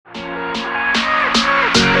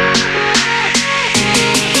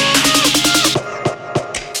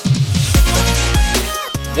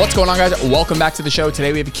What's going on, guys? Welcome back to the show.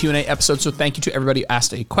 Today we have a Q&A episode, so thank you to everybody who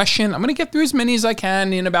asked a question. I'm going to get through as many as I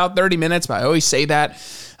can in about 30 minutes, but I always say that,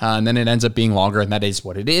 and then it ends up being longer, and that is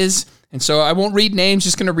what it is. And so I won't read names,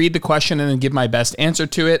 just going to read the question and then give my best answer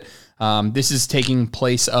to it. This is taking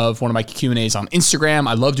place of one of my Q&As on Instagram.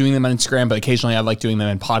 I love doing them on Instagram, but occasionally I like doing them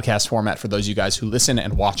in podcast format for those of you guys who listen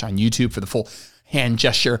and watch on YouTube for the full hand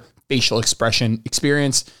gesture, facial expression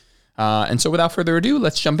experience. And so without further ado,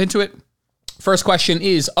 let's jump into it. First question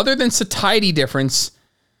is, other than satiety difference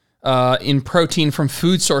in protein from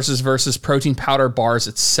food sources versus protein powder bars,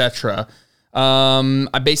 etc.,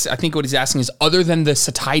 I think what he's asking is, other than the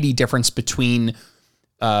satiety difference between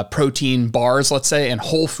protein bars, let's say, and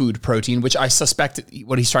whole food protein, which I suspect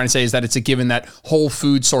what he's trying to say is that it's a given that whole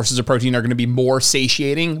food sources of protein are going to be more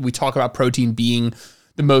satiating. We talk about protein being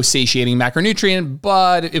the most satiating macronutrient,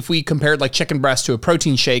 but if we compared like chicken breast to a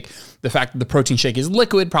protein shake, the fact that the protein shake is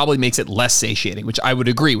liquid probably makes it less satiating, which I would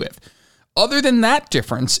agree with. Other than that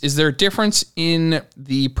difference, is there a difference in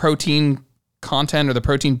the protein content or the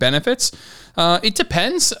protein benefits? It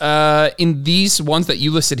depends. In these ones that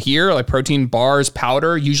you listed here, like protein bars,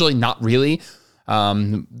 powder, usually not really.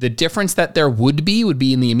 The difference that there would be in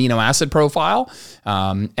the amino acid profile.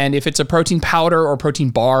 And if it's a protein powder or protein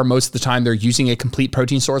bar, most of the time they're using a complete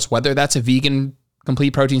protein source, whether that's a vegan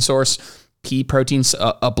complete protein source, pea proteins,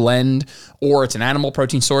 a blend, or it's an animal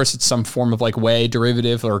protein source. It's some form of like whey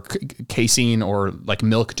derivative or casein or like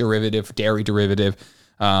milk derivative, dairy derivative.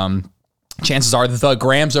 Chances are the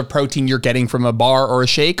grams of protein you're getting from a bar or a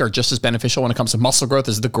shake are just as beneficial when it comes to muscle growth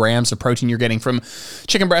as the grams of protein you're getting from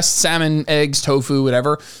chicken breast, salmon, eggs, tofu,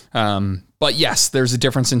 whatever. But yes, there's a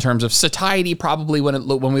difference in terms of satiety probably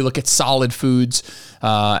when we look at solid foods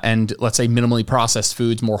and let's say minimally processed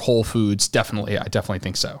foods, more whole foods. Definitely, I definitely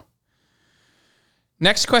think so.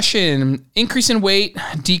 Next question, increase in weight,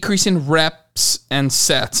 decrease in reps and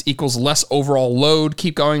sets equals less overall load.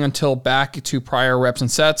 Keep going until back to prior reps and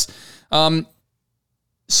sets.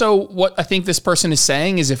 So what I think this person is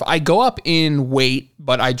saying is if I go up in weight,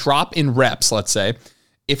 but I drop in reps, let's say,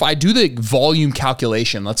 if I do the volume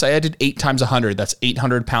calculation, let's say I did 8 times 100, that's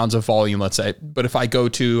 800 pounds of volume, let's say. But if I go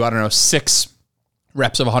to, 6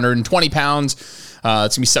 reps of 120 pounds, it's gonna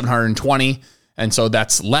be 720. And so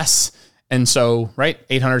that's less. And so, right,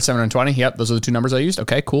 800, 720. Yep, those are the two numbers I used.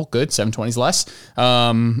 Okay, cool, good. 720 is less.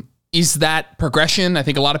 Is that progression? I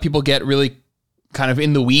think a lot of people get really kind of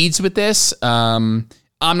in the weeds with this. I'm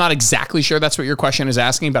not exactly sure that's what your question is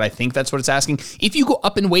asking, but I think that's what it's asking. If you go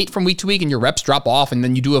up in weight from week to week and your reps drop off and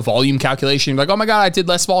then you do a volume calculation, you're like, oh my God, I did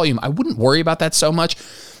less volume. I wouldn't worry about that so much.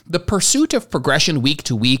 The pursuit of progression week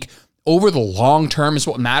to week over the long term is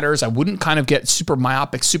what matters. I wouldn't kind of get super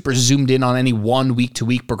myopic, super zoomed in on any one week to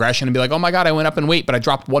week progression and be like, oh my God, I went up in weight, but I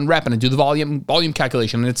dropped 1 rep and I do the volume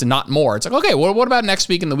calculation and it's not more. It's like, okay, well, what about next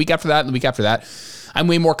week and the week after that and the week after that? I'm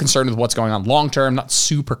way more concerned with what's going on long term, not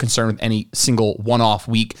super concerned with any single one-off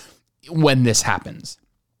week when this happens.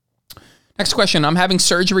 Next question, I'm having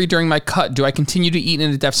surgery during my cut. Do I continue to eat in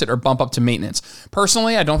a deficit or bump up to maintenance?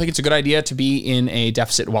 Personally, I don't think it's a good idea to be in a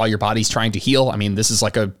deficit while your body's trying to heal. I mean, this is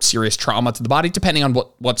like a serious trauma to the body, depending on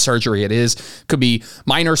what surgery it is. Could be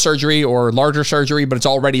minor surgery or larger surgery, but it's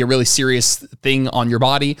already a really serious thing on your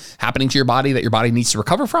body, happening to your body that your body needs to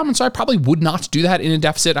recover from. And so I probably would not do that in a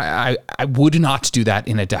deficit. I would not do that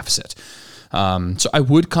in a deficit. So I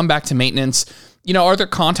would come back to maintenance. Are there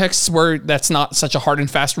contexts where that's not such a hard and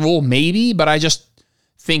fast rule? Maybe, but I just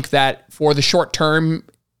think that for the short term,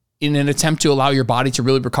 in an attempt to allow your body to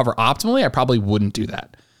really recover optimally, I probably wouldn't do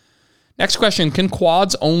that. Next question, can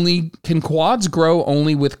quads grow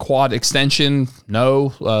only with quad extension?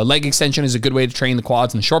 No. Leg extension is a good way to train the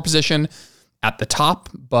quads in the short position at the top,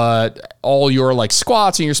 but all your like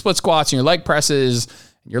squats and your split squats and your leg presses,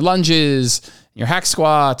 your lunges, your hack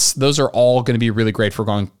squats, those are all going to be really great for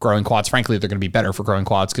growing quads. Frankly, they're going to be better for growing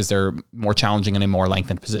quads because they're more challenging in a more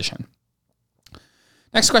lengthened position.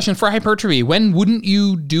 Next question, for hypertrophy, when wouldn't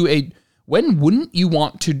you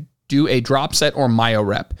want to do a drop set or myo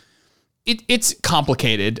rep? It's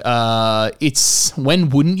complicated. It's when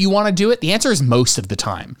wouldn't you want to do it? The answer is most of the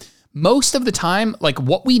time. Most of the time, like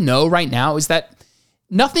what we know right now is that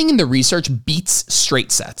nothing in the research beats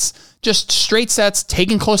straight sets. Just straight sets,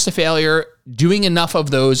 taken close to failure, doing enough of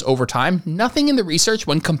those over time. Nothing in the research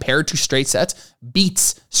when compared to straight sets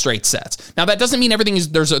beats straight sets. Now that doesn't mean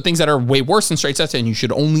there's things that are way worse than straight sets and you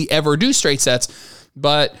should only ever do straight sets,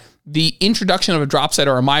 but the introduction of a drop set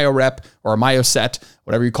or a myo rep or a myo set,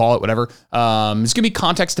 whatever you call it, whatever, it's going to be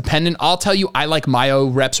context dependent. I'll tell you, I like myo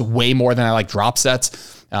reps way more than I like drop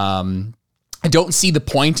sets. I don't see the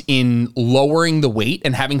point in lowering the weight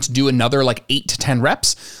and having to do another like 8 to 10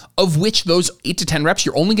 reps, of which those 8 to 10 reps,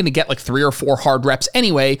 you're only going to get like 3 or 4 hard reps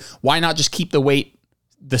anyway. Why not just keep the weight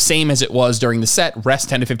the same as it was during the set, rest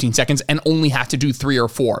 10 to 15 seconds, and only have to do 3 or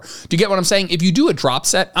 4? Do you get what I'm saying? If you do a drop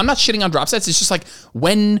set, I'm not shitting on drop sets. It's just like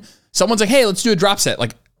when someone's like, hey, let's do a drop set,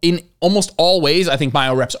 like in almost all ways, I think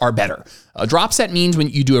myo reps are better. A drop set means when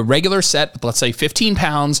you do a regular set, let's say 15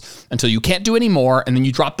 pounds until you can't do any more, and then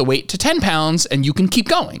you drop the weight to 10 pounds and you can keep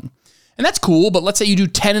going. And that's cool, but let's say you do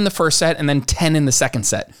 10 in the first set and then 10 in the second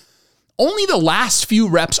set. Only the last few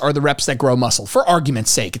reps are the reps that grow muscle. For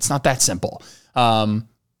argument's sake, it's not that simple.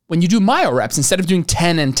 When you do myo reps, instead of doing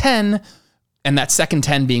 10 and 10, and that second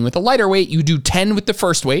 10 being with a lighter weight, you do 10 with the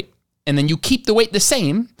first weight, and then you keep the weight the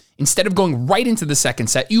same. Instead of going right into the second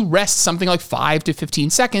set, you rest something like 5 to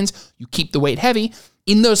 15 seconds. You keep the weight heavy.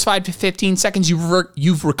 In those 5 to 15 seconds,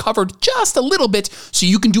 you've recovered just a little bit, so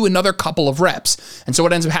you can do another couple of reps. And so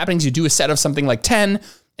what ends up happening is you do a set of something like 10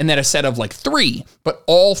 and then a set of like 3, but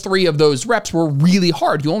all 3 of those reps were really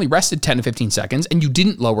hard. You only rested 10 to 15 seconds and you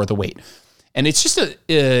didn't lower the weight. And it's just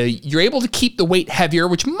you're able to keep the weight heavier,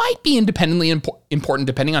 which might be independently important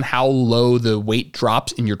depending on how low the weight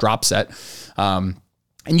drops in your drop set.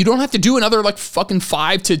 And you don't have to do another like fucking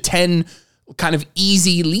 5 to 10 kind of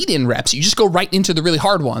easy lead-in reps. You just go right into the really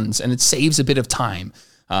hard ones, and it saves a bit of time.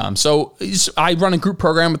 So I run a group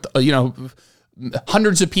program with,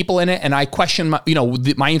 hundreds of people in it, and I question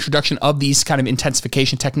my introduction of these kind of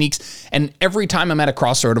intensification techniques. And every time I'm at a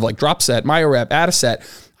crossroad of like drop set, myo rep, add a set,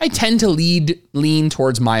 I tend to lean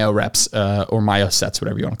towards myo reps or myo sets,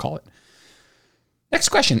 whatever you want to call it. Next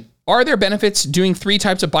question. Are there benefits doing 3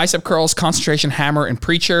 types of bicep curls, concentration, hammer, and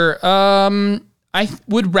preacher? I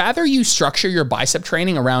would rather you structure your bicep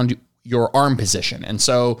training around your arm position. And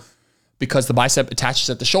so because the bicep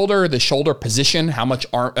attaches at the shoulder position, how much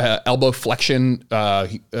elbow flexion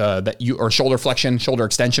or shoulder flexion, shoulder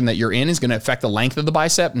extension that you're in is going to affect the length of the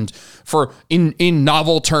bicep. And for in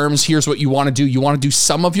novel terms, here's what you want to do. You want to do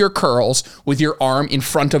some of your curls with your arm in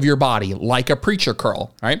front of your body, like a preacher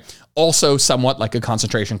curl, right? Also somewhat like a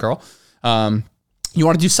concentration curl. You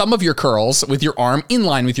want to do some of your curls with your arm in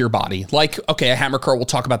line with your body. Like, okay, a hammer curl, we'll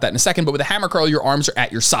talk about that in a second, but with a hammer curl, your arms are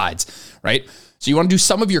at your sides, right? So you want to do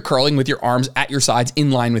some of your curling with your arms at your sides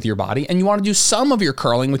in line with your body, and you want to do some of your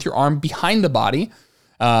curling with your arm behind the body,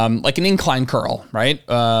 like an incline curl, right?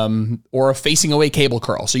 Or a facing away cable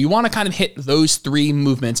curl. So you want to kind of hit those 3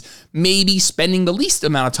 movements, maybe spending the least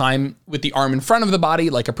amount of time with the arm in front of the body,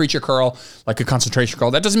 like a preacher curl, like a concentration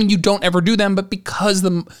curl. That doesn't mean you don't ever do them, but because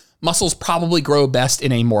the muscles probably grow best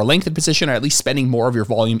in a more lengthened position, or at least spending more of your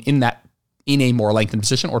volume in a more lengthened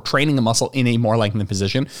position, or training the muscle in a more lengthened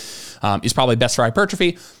position, is probably best for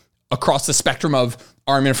hypertrophy. Across the spectrum of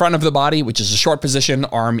arm in front of the body, which is a short position,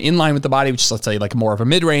 arm in line with the body, which is, let's say, like more of a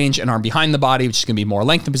mid-range, and arm behind the body, which is going to be more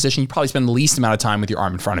lengthened position, you probably spend the least amount of time with your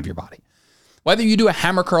arm in front of your body. Whether you do a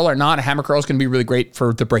hammer curl or not, a hammer curl is going to be really great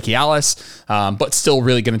for the brachialis, but still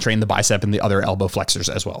really going to train the bicep and the other elbow flexors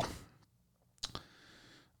as well.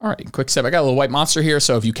 All right, quick step. I got a little white monster here,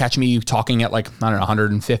 so if you catch me talking at like, I don't know,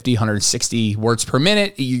 150, 160 words per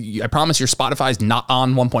minute, I promise your Spotify is not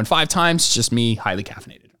on 1.5 times. It's just me highly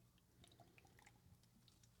caffeinated.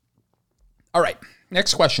 All right,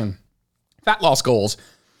 next question. Fat loss goals.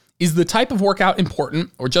 Is the type of workout important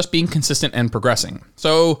or just being consistent and progressing?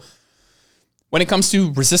 So when it comes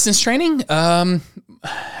to resistance training, how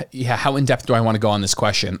in-depth do I want to go on this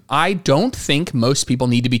question? I don't think most people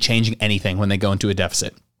need to be changing anything when they go into a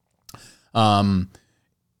deficit. And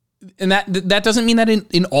that doesn't mean that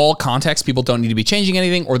in all contexts, people don't need to be changing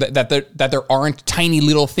anything, or that there aren't tiny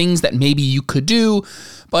little things that maybe you could do,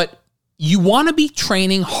 but you want to be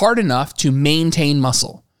training hard enough to maintain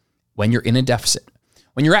muscle when you're in a deficit.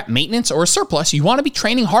 When you're at maintenance or a surplus, you want to be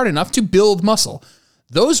training hard enough to build muscle.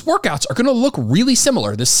 Those workouts are going to look really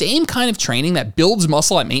similar. The same kind of training that builds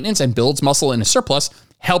muscle at maintenance and builds muscle in a surplus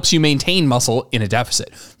helps you maintain muscle in a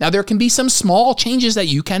deficit. Now, there can be some small changes that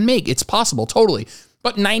you can make. It's possible, totally.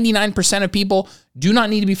 But 99% of people do not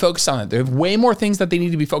need to be focused on it. They have way more things that they need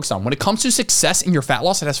to be focused on. When it comes to success in your fat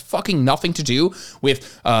loss, it has fucking nothing to do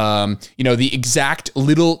with, the exact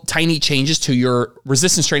little tiny changes to your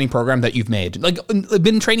resistance training program that you've made. Like, I've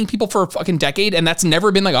been training people for a fucking decade, and that's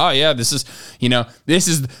never been like, oh yeah, this is the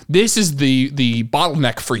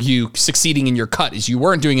bottleneck for you succeeding in your cut is you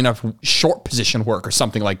weren't doing enough short position work or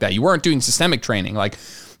something like that. You weren't doing systemic training. Like,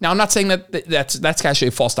 now I'm not saying that's actually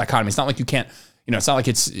a false dichotomy. It's not like you can't. It's not like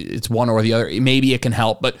it's one or the other. Maybe it can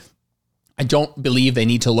help, but I don't believe they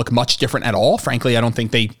need to look much different at all. Frankly, I don't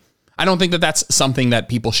think I don't think that that's something that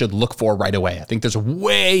people should look for right away. I think there's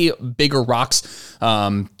way bigger rocks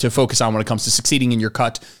to focus on when it comes to succeeding in your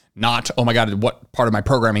cut. Not, oh my God, what part of my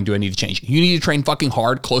programming do I need to change? You need to train fucking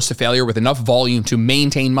hard, close to failure with enough volume to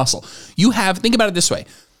maintain muscle. Think about it this way.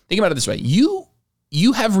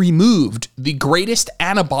 You have removed the greatest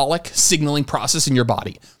anabolic signaling process in your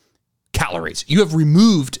body, calories. You have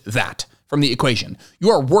removed that from the equation. You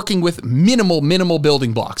are working with minimal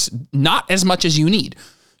building blocks, not as much as you need.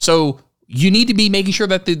 So you need to be making sure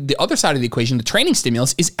that the other side of the equation, the training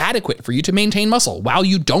stimulus, is adequate for you to maintain muscle while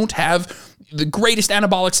you don't have the greatest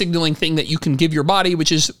anabolic signaling thing that you can give your body,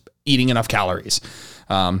 which is eating enough calories.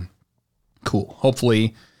 Cool.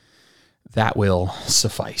 Hopefully that will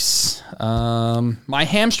suffice. My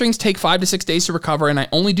hamstrings take 5 to 6 days to recover, and I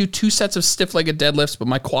only do 2 sets of stiff-legged deadlifts, but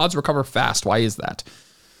my quads recover fast. Why is that?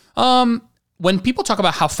 When people talk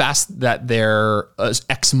about how fast that their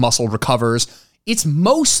X muscle recovers, it's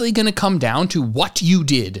mostly going to come down to what you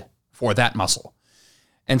did for that muscle.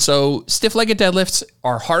 And so stiff-legged deadlifts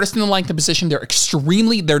are hardest in the lengthened position.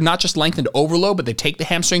 They're not just lengthened overload, but they take the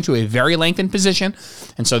hamstring to a very lengthened position.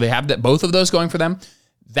 And so they have both of those going for them.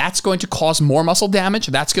 That's going to cause more muscle damage.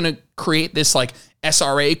 That's going to create this like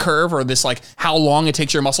SRA curve, or this like how long it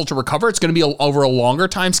takes your muscle to recover. It's going to be over a longer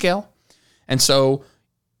time scale. And so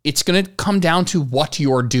it's going to come down to what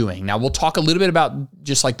you're doing. Now, we'll talk a little bit about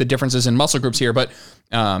just like the differences in muscle groups here, but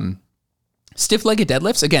stiff-legged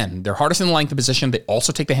deadlifts, again, they're hardest in the lengthened position. They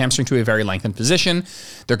also take the hamstring to a very lengthened position.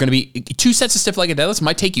 They're going to be 2 sets of stiff-legged deadlifts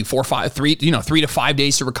might take you 3 to 5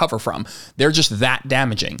 days to recover from. They're just that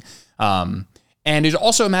damaging. And it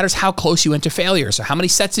also matters how close you went to failure. So how many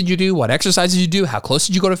sets did you do? What exercises did you do? How close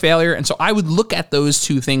did you go to failure? And so I would look at those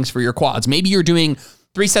 2 things for your quads. Maybe you're doing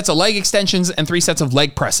 3 sets of leg extensions and 3 sets of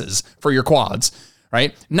leg presses for your quads,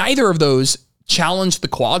 right? Neither of those challenge the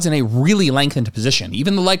quads in a really lengthened position.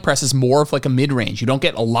 Even the leg press is more of like a mid-range. You don't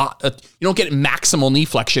get you don't get maximal knee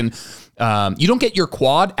flexion. You don't get your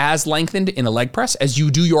quad as lengthened in a leg press as you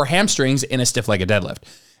do your hamstrings in a stiff-legged deadlift.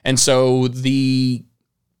 And so the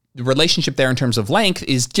relationship there in terms of length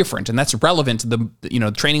is different, and that's relevant to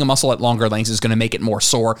the training a muscle at longer lengths is going to make it more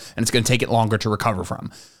sore, and it's going to take it longer to recover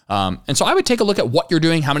from. And so I would take a look at what you're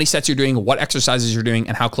doing, how many sets you're doing, what exercises you're doing,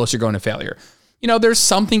 and how close you're going to failure. There's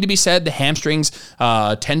something to be said. The hamstrings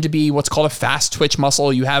tend to be what's called a fast twitch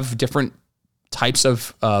muscle. You have different types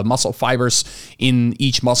of muscle fibers in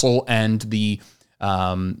each muscle, and the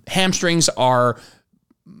hamstrings are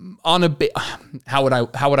on a bit. How would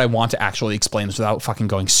I want to actually explain this without fucking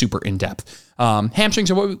going super in depth?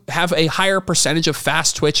 Hamstrings have a higher percentage of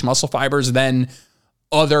fast twitch muscle fibers than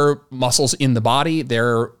other muscles in the body.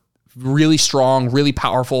 They're really strong, really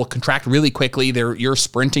powerful, contract really quickly. They're your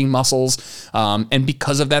sprinting muscles. And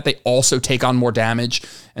because of that, they also take on more damage.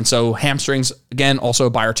 And so hamstrings, again, also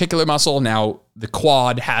a biarticular muscle. Now the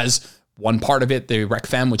quad has one part of it, the rec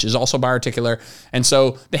fem, which is also biarticular. And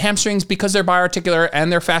so the hamstrings, because they're biarticular and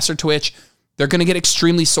they're faster twitch, they're going to get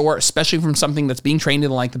extremely sore, especially from something that's being trained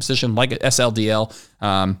in the length position like SLDL.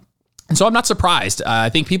 And so I'm not surprised. I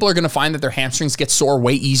think people are going to find that their hamstrings get sore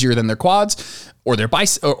way easier than their quads or their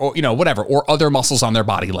biceps or whatever, or other muscles on their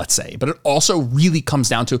body, let's say. But it also really comes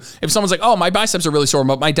down to if someone's like, oh, my biceps are really sore,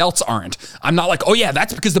 but my delts aren't. I'm not like, oh yeah,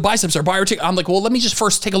 that's because the biceps are biarticular. I'm like, well, let me just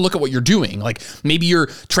first take a look at what you're doing. Like maybe you're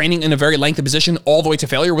training in a very lengthened position all the way to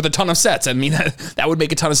failure with a ton of sets. I mean, that would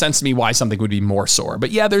make a ton of sense to me why something would be more sore. But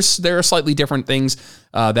yeah, there are slightly different things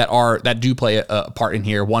that do play a part in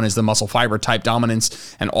here. One is the muscle fiber type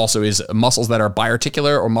dominance, and also is muscles that are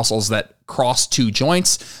biarticular or muscles that cross 2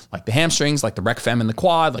 joints, like the hamstrings, like the rec fem and the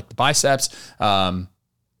quad, like the biceps.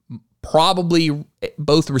 Probably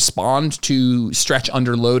both respond to stretch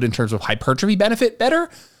under load in terms of hypertrophy benefit better,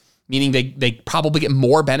 meaning they probably get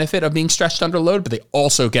more benefit of being stretched under load, but they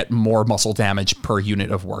also get more muscle damage per unit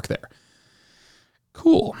of work there.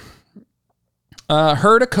 Cool.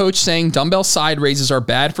 Heard a coach saying dumbbell side raises are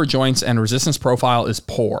bad for joints and resistance profile is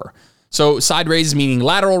poor. So side raises, meaning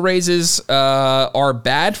lateral raises, are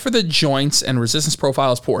bad for the joints and resistance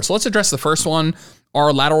profile is poor. So let's address the first one.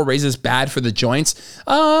 Are lateral raises bad for the joints?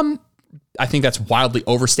 I think that's wildly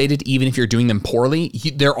overstated, even if you're doing them poorly.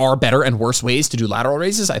 There are better and worse ways to do lateral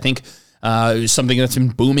raises. I think something that's been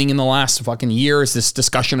booming in the last fucking year is this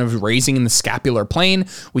discussion of raising in the scapular plane,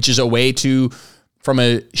 which is a way to, from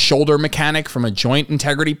a shoulder mechanic, from a joint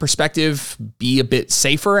integrity perspective, be a bit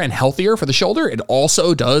safer and healthier for the shoulder. It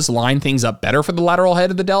also does line things up better for the lateral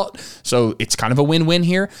head of the delt. So it's kind of a win-win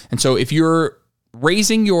here. And so if you're if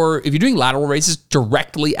you're doing lateral raises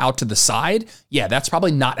directly out to the side, yeah, that's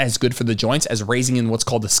probably not as good for the joints as raising in what's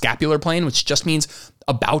called the scapular plane, which just means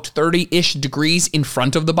about 30-ish degrees in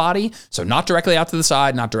front of the body. So not directly out to the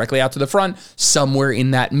side, not directly out to the front. Somewhere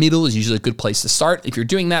in that middle is usually a good place to start. If you're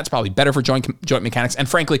doing that, it's probably better for joint mechanics. And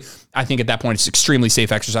frankly, I think at that point, it's extremely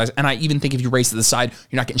safe exercise. And I even think if you raise to the side,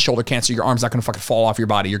 you're not getting shoulder cancer. Your arm's not going to fucking fall off your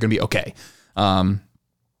body. You're going to be okay.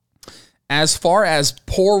 As far as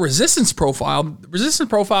poor resistance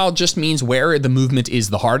profile just means where the movement is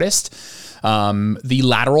the hardest. The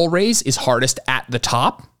lateral raise is hardest at the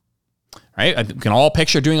top, right? You can all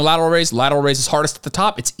picture doing a lateral raise. Lateral raise is hardest at the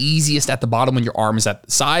top. It's easiest at the bottom when your arm is at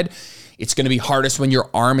the side. It's going to be hardest when your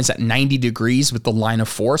arm is at 90 degrees with the line of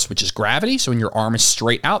force, which is gravity. So when your arm is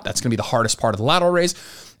straight out, that's going to be the hardest part of the lateral raise.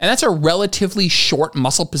 And that's a relatively short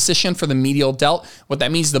muscle position for the medial delt. What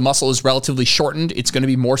that means is the muscle is relatively shortened. It's going to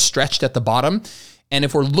be more stretched at the bottom. And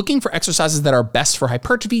if we're looking for exercises that are best for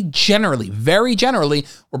hypertrophy, generally, very generally,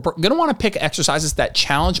 we're going to want to pick exercises that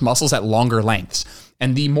challenge muscles at longer lengths.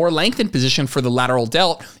 And the more lengthened position for the lateral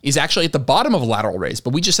delt is actually at the bottom of a lateral raise.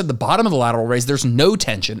 But we just said the bottom of the lateral raise, there's no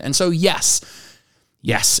tension. And so yes,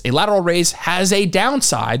 a lateral raise has a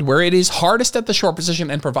downside where it is hardest at the short position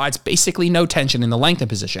and provides basically no tension in the lengthened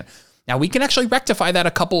position. Now, we can actually rectify that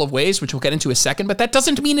a couple of ways, which we'll get into in a second, but that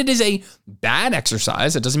doesn't mean it is a bad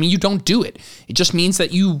exercise. It doesn't mean you don't do it. It just means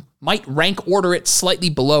that you might rank order it slightly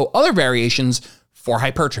below other variations for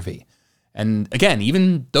hypertrophy. And again,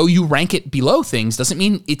 even though you rank it below things, doesn't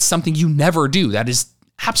mean it's something you never do. That is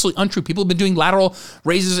absolutely untrue. People have been doing lateral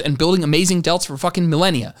raises and building amazing delts for fucking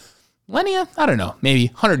millennia. I don't know, maybe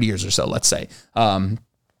 100 years or so, let's say.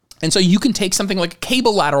 And so you can take something like a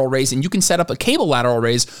cable lateral raise and you can set up a cable lateral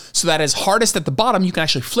raise so that as hardest at the bottom, you can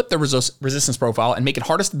actually flip the resistance profile and make it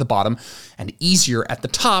hardest at the bottom and easier at the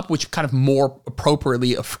top, which kind of more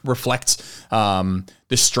appropriately reflects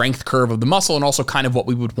the strength curve of the muscle and also kind of what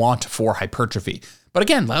we would want for hypertrophy. But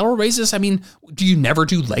again, lateral raises, I mean, do you never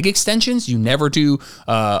do leg extensions? You never do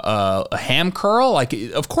a ham curl? Like,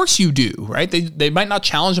 of course you do, right? They might not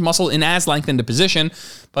challenge a muscle in as lengthened a position,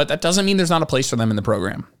 but that doesn't mean there's not a place for them in the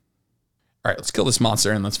program. All right, let's kill this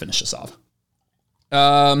monster and let's finish this off.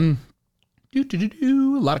 A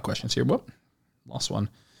lot of questions here. Whoop, lost one.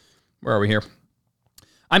 Where are we here?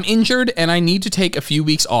 I'm injured and I need to take a few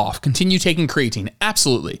weeks off. Continue taking creatine.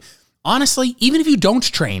 Absolutely. Honestly, even if you don't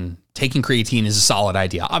train, taking creatine is a solid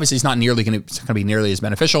idea. Obviously, it's not going to be nearly as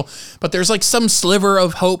beneficial, but there's like some sliver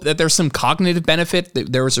of hope that there's some cognitive benefit.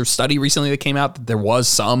 There was a study recently that came out that there was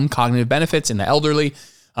some cognitive benefits in the elderly.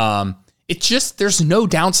 It's just, there's no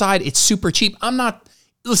downside. It's super cheap.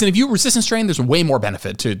 Listen, if you resistance train, there's way more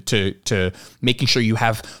benefit to making sure you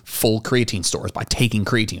have full creatine stores by taking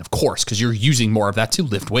creatine, of course, because you're using more of that to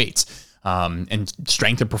lift weights. And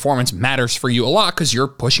strength and performance matters for you a lot because you're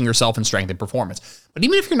pushing yourself in strength and performance. But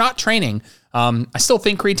even if you're not training, I still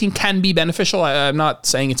think creatine can be beneficial. I'm not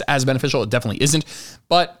saying it's as beneficial. It definitely isn't.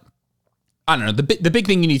 But I don't know. The big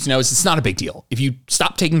thing you need to know is it's not a big deal. If you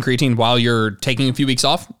stop taking creatine while you're taking a few weeks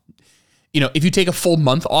off, if you take a full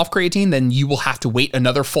month off creatine, then you will have to wait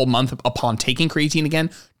another full month upon taking creatine again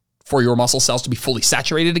for your muscle cells to be fully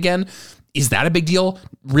saturated again. Is that a big deal?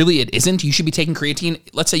 Really, it isn't. You should be taking creatine.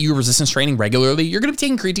 Let's say you're resistance training regularly. You're going to be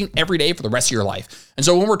taking creatine every day for the rest of your life. And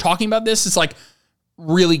so when we're talking about this, it's like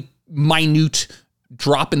really minute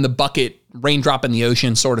drop in the bucket, raindrop in the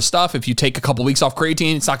ocean sort of stuff. If you take a couple weeks off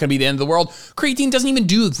creatine, it's not going to be the end of the world. Creatine doesn't even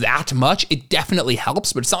do that much. It definitely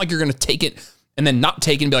helps, but it's not like you're going to take it and then not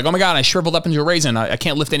take it and be like, oh my God, I shriveled up into a raisin. I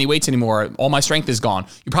can't lift any weights anymore. All my strength is gone.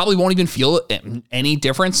 You probably won't even feel any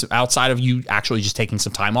difference outside of you actually just taking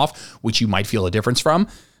some time off, which you might feel a difference from.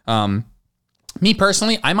 Me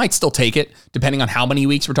personally, I might still take it depending on how many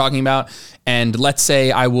weeks we're talking about. And let's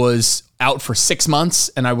say I was out for 6 months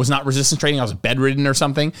and I was not resistance training. I was bedridden or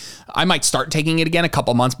something. I might start taking it again a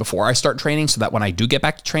couple months before I start training so that when I do get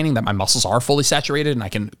back to training, that my muscles are fully saturated and I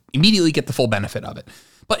can immediately get the full benefit of it.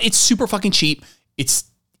 But it's super fucking cheap. It's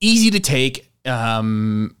easy to take.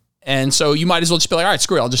 And so you might as well just be like, all right,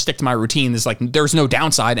 screw it. I'll just stick to my routine. There's no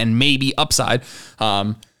downside and maybe upside.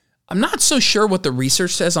 I'm not so sure what the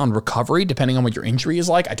research says on recovery, depending on what your injury is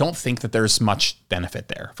like. I don't think that there's much benefit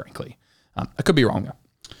there, frankly. I could be wrong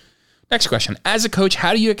though. Next question. As a coach,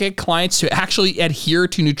 how do you get clients to actually adhere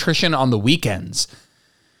to nutrition on the weekends?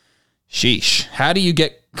 Sheesh. How do you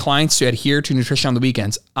get clients to adhere to nutrition on the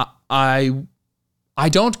weekends? I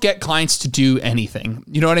don't get clients to do anything.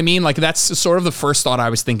 You know what I mean? Like that's sort of the first thought I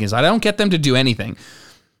was thinking is I don't get them to do anything.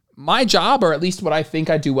 My job, or at least what I think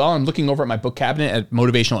I do well, I'm looking over at my book cabinet at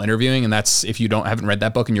Motivational Interviewing. And that's, if you haven't read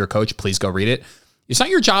that book and you're a coach, please go read it. It's not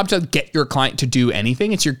your job to get your client to do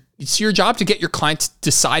anything. It's your job to get your client to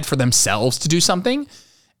decide for themselves to do something.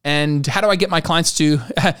 And how do I get my clients to,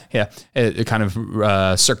 a kind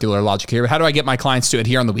of circular logic here. How do I get my clients to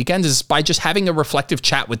adhere on the weekends is by just having a reflective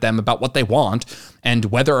chat with them about what they want and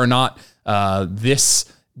whether or not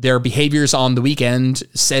their behaviors on the weekend,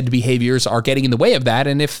 said behaviors are getting in the way of that.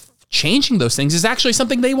 And if changing those things is actually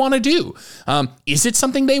something they want to do. Is it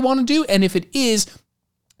something they want to do? And if it is,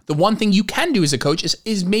 the one thing you can do as a coach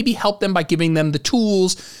is maybe help them by giving them the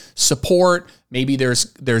tools, support. Maybe there's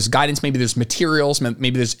guidance, maybe there's materials,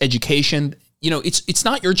 maybe there's education. It's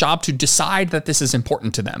not your job to decide that this is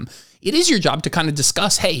important to them. It is your job to kind of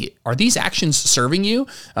discuss, hey, are these actions serving you?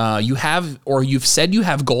 You've said you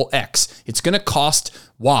have goal X. It's going to cost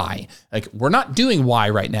Y. Like, we're not doing Y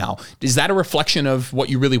right now. Is that a reflection of what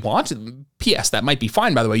you really want? P.S. That might be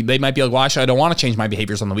fine, by the way. They might be like, well, actually, I don't want to change my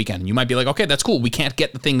behaviors on the weekend. And you might be like, okay, that's cool. We can't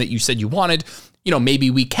get the thing that you said you wanted.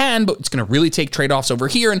 Maybe we can, but it's going to really take trade-offs over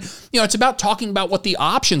here. And, it's about talking about what the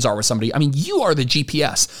options are with somebody. I mean, you are the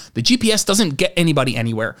GPS. The GPS doesn't get anybody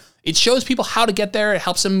anywhere. It shows people how to get there. It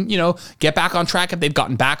helps them, get back on track if they've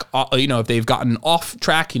gotten back, if they've gotten off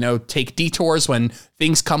track, take detours when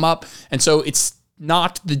things come up. And so it's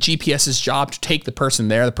not the GPS's job to take the person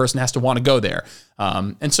there. The person has to want to go there.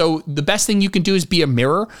 And so the best thing you can do is be a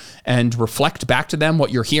mirror and reflect back to them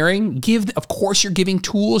what you're hearing. Of course, you're giving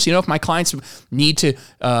tools. If my clients need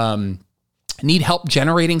help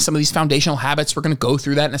generating some of these foundational habits, we're going to go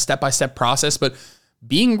through that in a step-by-step process. But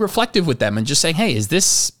being reflective with them and just saying, hey, is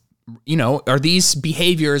this, are these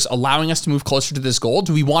behaviors allowing us to move closer to this goal?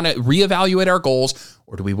 Do we want to reevaluate our goals,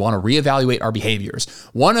 or do we want to reevaluate our behaviors?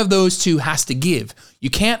 One of those two has to give.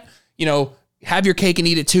 You can't, have your cake and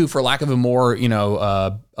eat it too, for lack of a more,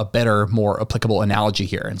 a better, more applicable analogy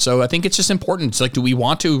here. And so I think it's just important. It's like, do we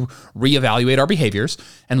want to reevaluate our behaviors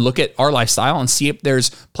and look at our lifestyle and see if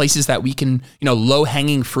there's places that we can, low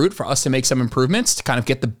hanging fruit for us to make some improvements to kind of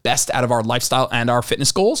get the best out of our lifestyle and our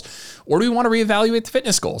fitness goals? Or do we want to reevaluate the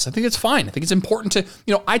fitness goals? I think it's fine. I think it's important to,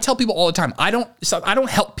 I tell people all the time, I don't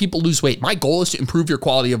help people lose weight. My goal is to improve your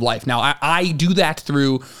quality of life. Now I do that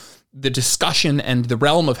through the discussion and the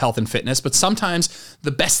realm of health and fitness, but sometimes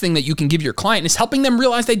the best thing that you can give your client is helping them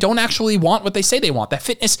realize they don't actually want what they say they want. That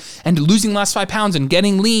fitness and losing the last 5 pounds and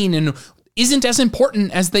getting lean and isn't as important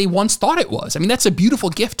as they once thought it was. I mean, that's a beautiful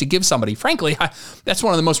gift to give somebody. Frankly, that's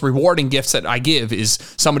one of the most rewarding gifts that I give, is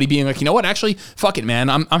somebody being like, you know what, actually, fuck it, man.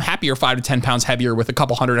 I'm happier 5 to 10 pounds heavier with a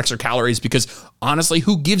couple hundred extra calories, because honestly,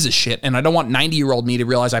 who gives a shit? And I don't want 90-year-old me to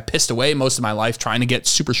realize I pissed away most of my life trying to get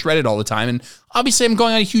super shredded all the time. And obviously I'm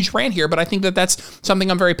going on a huge rant here, but I think that that's something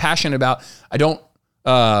I'm very passionate about. I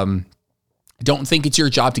don't think it's your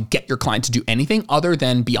job to get your client to do anything other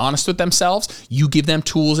than be honest with themselves. You give them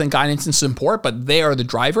tools and guidance and support, but they are the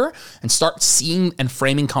driver, and start seeing and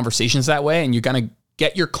framing conversations that way. And you're going to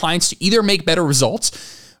get your clients to either make better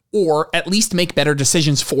results or at least make better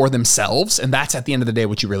decisions for themselves. And that's, at the end of the day,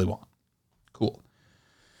 what you really want. Cool.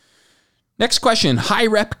 Next question. High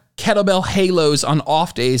rep kettlebell halos on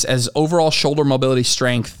off days as overall shoulder mobility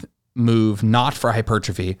strength move, not for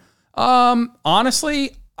hypertrophy.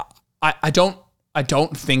 Honestly, I don't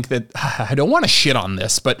think that, I don't want to shit on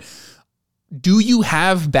this, but do you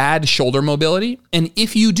have bad shoulder mobility? And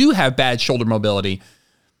if you do have bad shoulder mobility,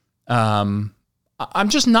 I'm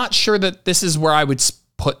just not sure that this is where I would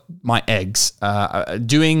put my eggs.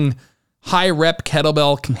 Doing high rep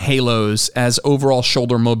kettlebell halos as overall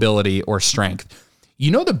shoulder mobility or strength.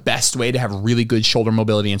 The best way to have really good shoulder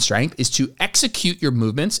mobility and strength is to execute your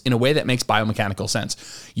movements in a way that makes biomechanical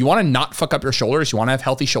sense. You want to not fuck up your shoulders. You want to have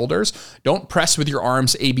healthy shoulders. Don't press with your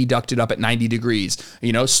arms abducted up at 90 degrees.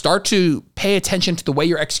 Start to pay attention to the way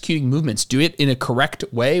you're executing movements. Do it in a correct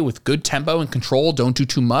way with good tempo and control. Don't do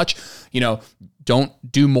too much.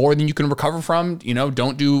 Don't do more than you can recover from.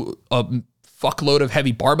 Don't do a fuckload of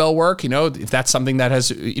heavy barbell work. If that's something that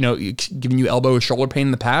has, given you elbow or shoulder pain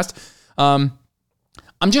in the past.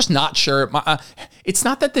 I'm just not sure. It's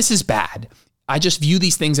not that this is bad. I just view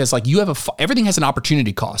these things as like, everything has an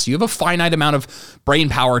opportunity cost. You have a finite amount of brain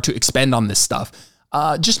power to expend on this stuff.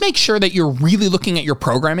 Just make sure that you're really looking at your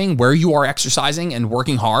programming, where you are exercising and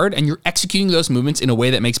working hard, and you're executing those movements in a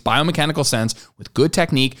way that makes biomechanical sense with good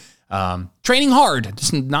technique. Training hard.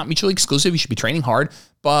 It's not mutually exclusive. You should be training hard,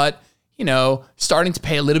 but starting to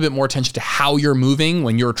pay a little bit more attention to how you're moving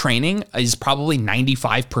when you're training is probably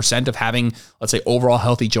 95% of having, let's say, overall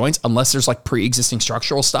healthy joints, unless there's like pre-existing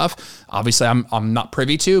structural stuff. Obviously, I'm not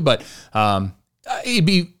privy to, but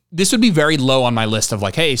this would be very low on my list of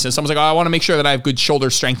like, hey, so someone's like, oh, I want to make sure that I have good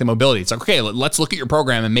shoulder strength and mobility. It's like, okay, let's look at your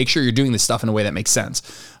program and make sure you're doing this stuff in a way that makes sense.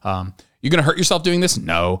 You're going to hurt yourself doing this?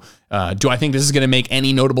 No. Do I think this is going to make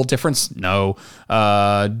any notable difference? No.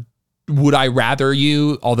 Would I rather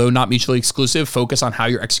you, although not mutually exclusive, focus on how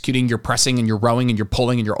you're executing your pressing and your rowing and your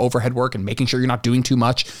pulling and your overhead work and making sure you're not doing too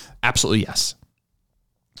much? Absolutely yes.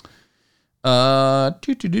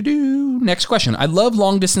 Next question. I love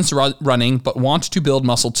long distance running, but want to build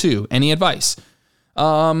muscle too. Any advice?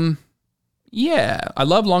 Yeah, I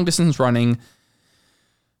love long distance running.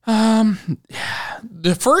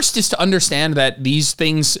 The first is to understand that these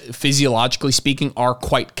things, physiologically speaking, are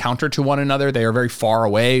quite counter to one another. They are very far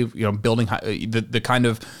away. Building the kind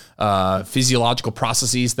of physiological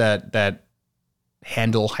processes that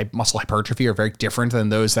handle muscle hypertrophy are very different than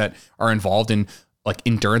those that are involved in like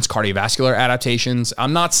endurance cardiovascular adaptations.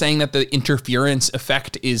 I'm not saying that the interference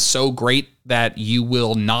effect is so great that you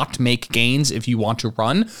will not make gains if you want to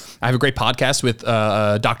run. I have a great podcast with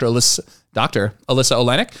Dr. Alyssa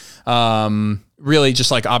Olenek. Really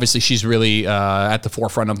just like, obviously she's really at the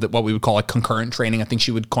forefront of what we would call like concurrent training. I think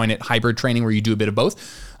she would coin it hybrid training, where you do a bit of both.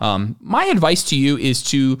 My advice to you is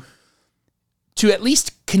to at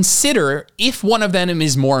least consider if one of them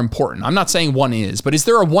is more important. I'm not saying one is, but is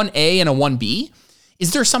there a 1A and a 1B?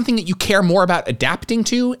 Is there something that you care more about adapting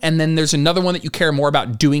to? And then there's another one that you care more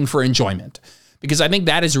about doing for enjoyment? Because I think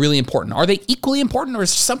that is really important. Are they equally important, or is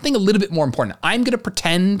something a little bit more important? I'm going to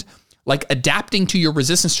pretend like adapting to your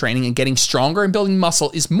resistance training and getting stronger and building muscle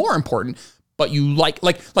is more important, but you like,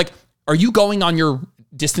 are you going on your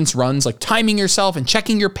distance runs, like timing yourself and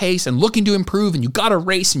checking your pace and looking to improve, and you got to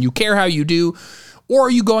race and you care how you do? Or are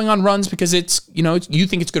you going on runs because it's, you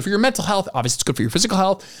think it's good for your mental health? Obviously it's good for your physical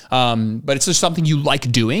health. But it's just something you like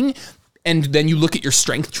doing. And then you look at your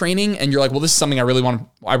strength training and you're like, well, this is something I want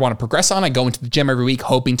to progress on. I go into the gym every week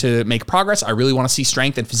hoping to make progress. I really want to see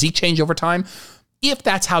strength and physique change over time. If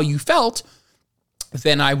that's how you felt,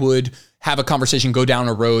 then I would have a conversation, go down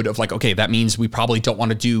a road of like, okay, that means we probably don't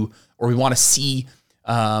want to do, or we want to see,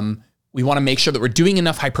 we want to make sure that we're doing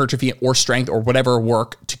enough hypertrophy or strength or whatever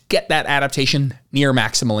work to get that adaptation near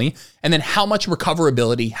maximally. And then how much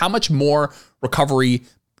recoverability, how much more recovery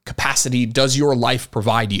capacity does your life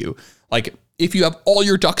provide you? Like, if you have all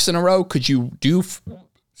your ducks in a row, could you do,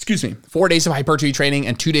 4 days of hypertrophy training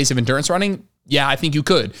and 2 days of endurance running? Yeah, I think you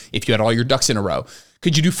could, if you had all your ducks in a row.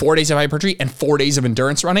 Could you do 4 days of hypertrophy and 4 days of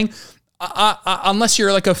endurance running? Unless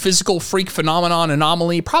you're like a physical freak phenomenon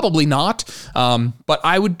anomaly, probably not. But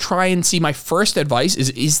I would try and see, my first advice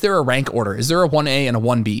is there a rank order? Is there a 1A and a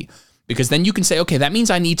 1B? Because then you can say, okay, that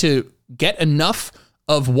means I need to get enough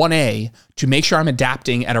of 1A to make sure I'm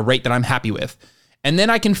adapting at a rate that I'm happy with. And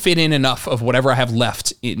then I can fit in enough of whatever I have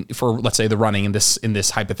left for, let's say, the running in this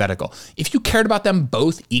hypothetical. If you cared about them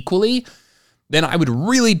both equally, then I would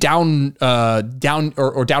really down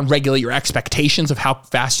regulate your expectations of how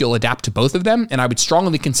fast you'll adapt to both of them. And I would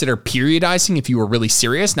strongly consider periodizing if you were really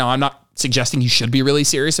serious. Now, I'm not suggesting you should be really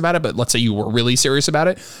serious about it, but let's say you were really serious about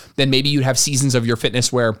it, then maybe you'd have seasons of your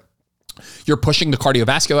fitness where you're pushing the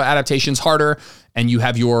cardiovascular adaptations harder, and you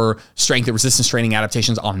have your strength and resistance training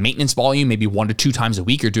adaptations on maintenance volume, maybe 1 to 2 times a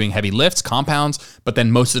week. You're doing heavy lifts, compounds, but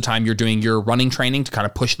then most of the time you're doing your running training to kind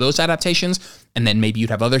of push those adaptations. And then maybe you'd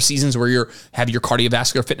have other seasons where you have your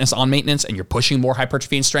cardiovascular fitness on maintenance and you're pushing more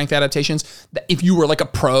hypertrophy and strength adaptations. If you were like a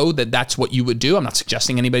pro, that's what you would do. I'm not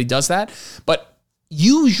suggesting anybody does that, but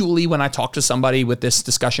usually when I talk to somebody with this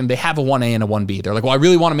discussion, they have a 1A and a 1B. They're like, well, I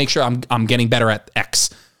really want to make sure I'm getting better at X,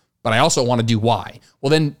 but I also want to do Y.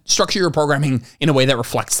 Well, then structure your programming in a way that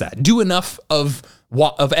reflects that. Do enough of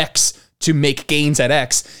X to make gains at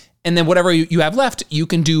X, and then whatever you have left, you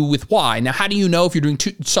can do with Y. Now, how do you know if you're doing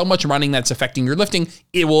so much running that's affecting your lifting?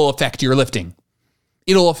 It will affect your lifting.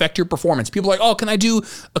 It'll affect your performance. People are like, oh, can I do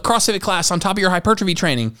a CrossFit class on top of your hypertrophy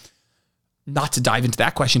training? Not to dive into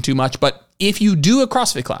that question too much, but if you do a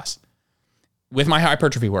CrossFit class with my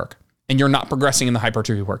hypertrophy work, and you're not progressing in the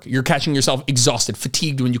hypertrophy work, you're catching yourself exhausted,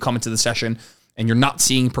 fatigued when you come into the session, and you're not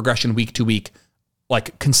seeing progression week to week,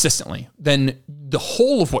 like consistently, then the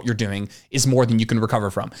whole of what you're doing is more than you can recover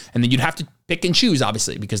from. And then you'd have to pick and choose,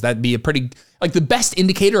 obviously, because that'd be a pretty, like the best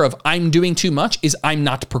indicator of I'm doing too much is I'm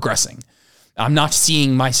not progressing. I'm not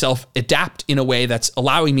seeing myself adapt in a way that's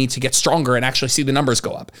allowing me to get stronger and actually see the numbers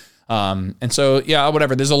go up. And so, yeah,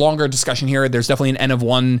 whatever. There's a longer discussion here. There's definitely an N of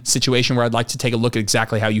 1 situation where I'd like to take a look at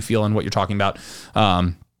exactly how you feel and what you're talking about.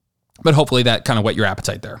 But hopefully that kind of whet your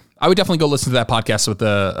appetite there. I would definitely go listen to that podcast with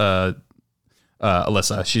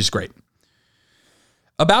Alyssa. She's great.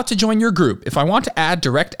 About to join your group. If I want to add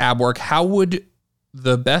direct ab work, how would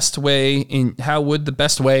the best way in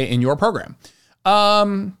your program?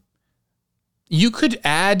 You could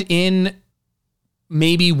add in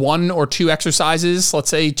maybe 1 or 2 exercises, let's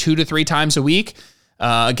say 2 to 3 times a week.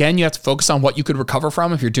 Again, you have to focus on what you could recover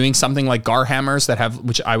from. If you're doing something like Gar hammers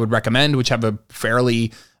which I would recommend, which have a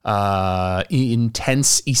fairly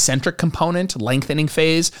intense eccentric component, lengthening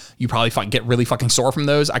phase, you probably get really fucking sore from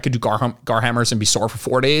those. I could do Gar hammers and be sore for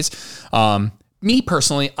 4 days. Me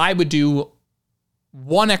personally, I would do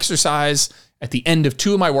one exercise at the end of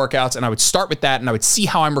 2 of my workouts, and I would start with that, and I would see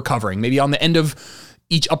how I'm recovering. Maybe on the end of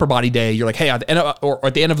each upper body day, you're like, hey, at the end of, or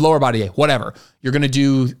at the end of lower body day, whatever, you're going to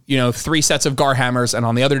do, 3 sets of Gar hammers. And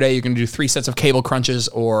on the other day, you're going to do 3 sets of cable crunches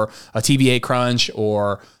or a TVA crunch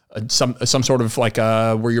or some sort of like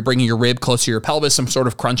where you're bringing your rib close to your pelvis, some sort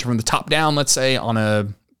of crunch from the top down, let's say on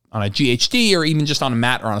a GHD or even just on a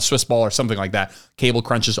mat or on a Swiss ball or something like that. Cable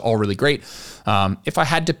crunches, all really great. If I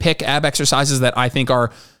had to pick ab exercises that I think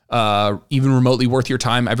are even remotely worth your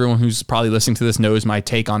time, everyone who's probably listening to this knows my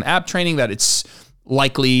take on ab training, that it's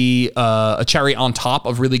likely a cherry on top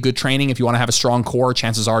of really good training. If you want to have a strong core,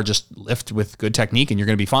 chances are just lift with good technique and you're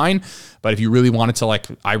going to be fine. But if you really wanted to,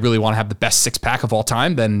 I really want to have the best 6-pack of all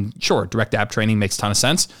time, then sure, direct ab training makes a ton of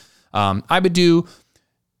sense. I would do,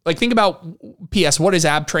 think about PS, what is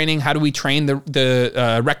ab training? How do we train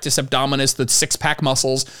the rectus abdominis, the 6-pack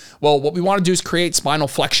muscles? Well, what we want to do is create spinal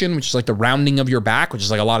flexion, which is like the rounding of your back, which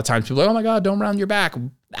is like a lot of times people are like, oh my God, don't round your back.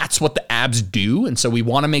 That's what the abs do. And so we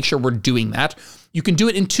want to make sure we're doing that. You can do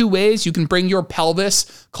it in 2 ways. You can bring your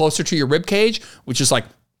pelvis closer to your rib cage, which is like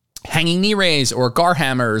hanging knee raise or Gar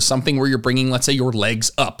hammers, something where you're bringing, let's say, your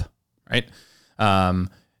legs up, right?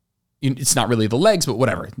 It's not really the legs, but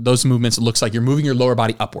whatever. Those movements, it looks like you're moving your lower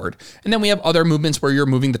body upward. And then we have other movements where you're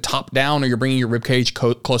moving the top down or you're bringing your rib cage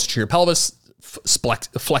closer to your pelvis,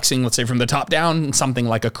 flexing, let's say, from the top down, something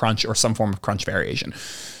like a crunch or some form of crunch variation.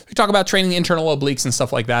 We talk about training the internal obliques and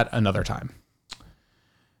stuff like that another time.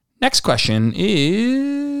 Next question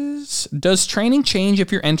is, does training change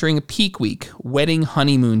if you're entering a peak week, wedding,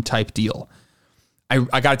 honeymoon type deal?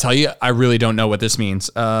 I got to tell you, I really don't know what this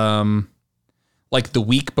means. Like the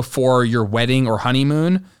week before your wedding or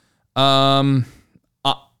honeymoon. I'm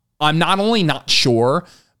not only not sure,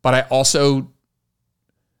 but I also,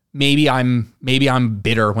 maybe I'm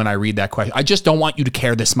bitter when I read that question. I just don't want you to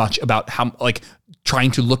care this much about how,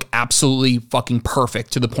 trying to look absolutely fucking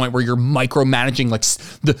perfect to the point where you're micromanaging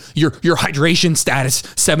your hydration status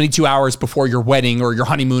 72 hours before your wedding or your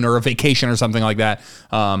honeymoon or a vacation or something like that.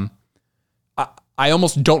 I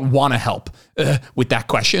almost don't want to help with that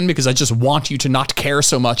question because I just want you to not care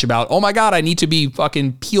so much about, oh my God, I need to be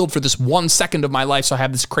fucking peeled for this 1 second of my life. So I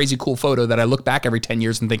have this crazy cool photo that I look back every 10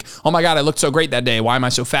 years and think, oh my God, I looked so great that day. Why am I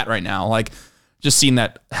so fat right now? Just seen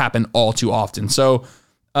that happen all too often. So,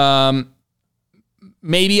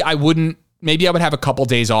 maybe I would have a couple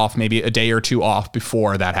days off, maybe a day or 2 off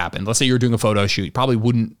before that happened. Let's say you're doing a photo shoot. You probably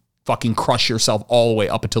wouldn't fucking crush yourself all the way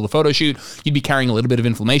up until the photo shoot. You'd be carrying a little bit of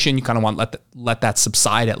inflammation. You kind of want to let that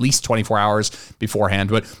subside at least 24 hours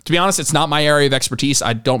beforehand. But to be honest, it's not my area of expertise.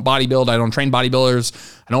 I don't bodybuild. I don't train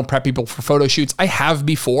bodybuilders. I don't prep people for photo shoots. I have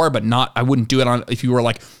before, but I wouldn't do it if you were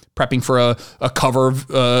prepping for a cover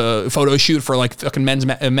photo shoot for fucking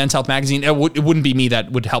Men's Health magazine. It wouldn't be me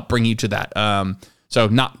that would help bring you to that. So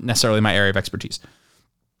not necessarily my area of expertise.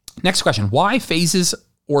 Next question. Why phases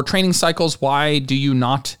or training cycles? What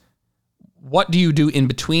do you do in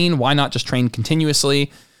between? Why not just train continuously?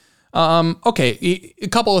 Okay, a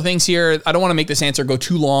couple of things here. I don't want to make this answer go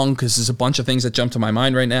too long because there's a bunch of things that jump to my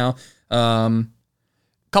mind right now.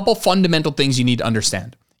 Couple fundamental things you need to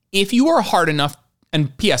understand. If you are hard enough,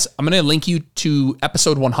 and P.S., I'm going to link you to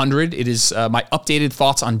episode 100. It is my updated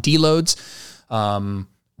thoughts on deloads.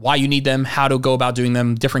 Why you need them, how to go about doing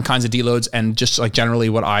them, different kinds of deloads, and just generally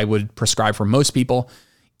what I would prescribe for most people.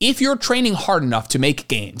 If you're training hard enough to make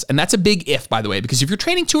gains, and that's a big if, by the way, because if you're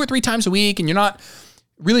training 2 or 3 times a week and you're not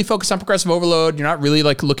really focused on progressive overload, you're not really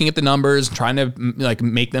looking at the numbers, trying to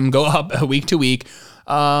make them go up week to week,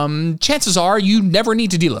 chances are you never need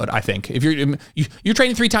to deload, I think. If you're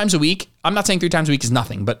training 3 times a week, I'm not saying 3 times a week is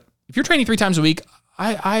nothing, but if you're training 3 times a week,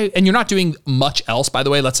 and you're not doing much else, by the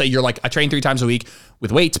way. Let's say you're I train 3 times a week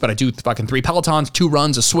with weights, but I do fucking 3 Pelotons, 2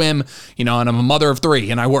 runs, a swim, and I'm a mother of 3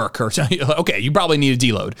 and I work. Okay, you probably need a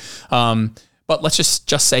deload. But let's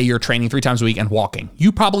just say you're training 3 times a week and walking.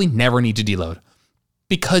 You probably never need to deload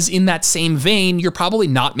because in that same vein, you're probably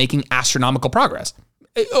not making astronomical progress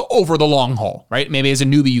over the long haul, right? Maybe as a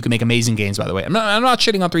newbie, you can make amazing gains, by the way. I'm not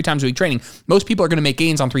shitting on 3 times a week training. Most people are going to make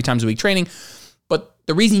gains on 3 times a week training. But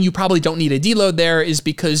the reason you probably don't need a deload there is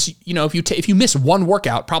because, if you miss one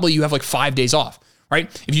workout, probably you have 5 days off, right?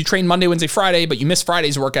 If you train Monday, Wednesday, Friday, but you miss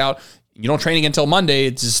Friday's workout, you don't train again until Monday,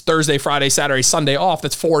 it's just Thursday, Friday, Saturday, Sunday off.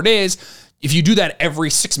 That's 4 days. If you do that every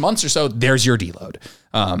 6 months or so, there's your deload.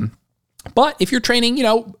 But if you're training,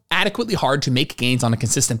 adequately hard to make gains on a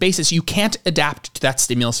consistent basis, you can't adapt to that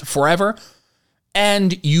stimulus forever,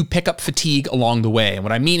 and you pick up fatigue along the way. And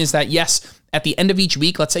what I mean is that, yes, at the end of each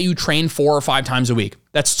week, let's say you train 4 or 5 times a week.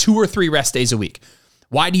 That's 2 or 3 rest days a week.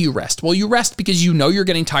 Why do you rest? Well, you rest because you know you're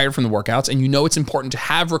getting tired from the workouts, and you know it's important to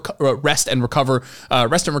have rest and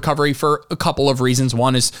recovery for a couple of reasons.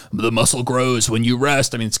 One is the muscle grows when you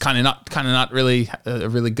rest. I mean, it's kind of not really a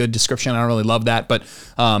really good description. I don't really love that, but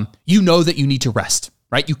you know that you need to rest.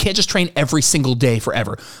 Right? You can't just train every single day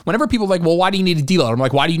forever. Whenever people are like, well, why do you need to deload? I'm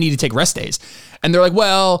like, why do you need to take rest days? And they're like,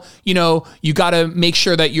 well, you got to make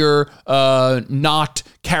sure that you're not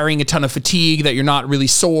carrying a ton of fatigue, that you're not really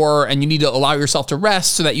sore, and you need to allow yourself to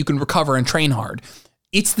rest so that you can recover and train hard.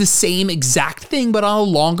 It's the same exact thing, but on a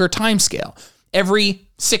longer time scale. Every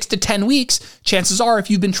 6 to 10 weeks, chances are, if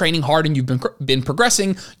you've been training hard and you've been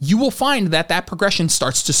progressing, you will find that progression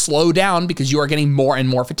starts to slow down because you are getting more and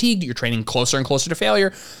more fatigued. You're training closer and closer to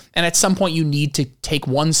failure. And at some point, you need to take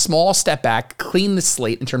one small step back, clean the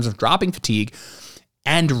slate in terms of dropping fatigue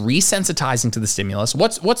and resensitizing to the stimulus.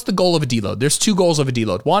 What's the goal of a deload? There's 2 goals of a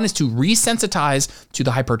deload. One is to resensitize to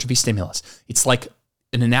the hypertrophy stimulus. It's like,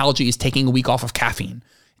 an analogy is taking a week off of caffeine.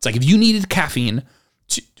 It's like if you needed caffeine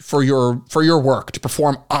for your work to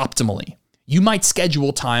perform optimally, you might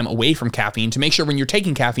schedule time away from caffeine to make sure when you're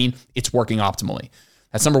taking caffeine, it's working optimally.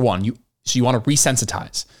 That's number one. So you want to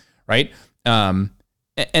resensitize, right? And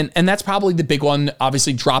that's probably the big one.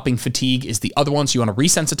 Obviously, dropping fatigue is the other one. So you want to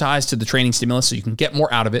resensitize to the training stimulus so you can get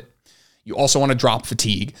more out of it. You also want to drop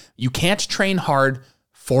fatigue. You can't train hard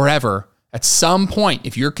forever. At some point,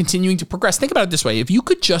 if you're continuing to progress, think about it this way. If you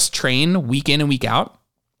could just train week in and week out,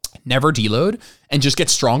 never deload, and just get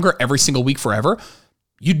stronger every single week forever,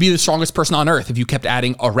 you'd be the strongest person on earth if you kept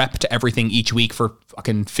adding a rep to everything each week for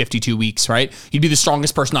fucking 52 weeks, right? You'd be the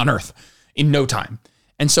strongest person on earth in no time.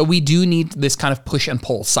 And so we do need this kind of push and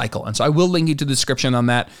pull cycle. And so I will link you to the description on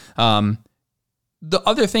that. The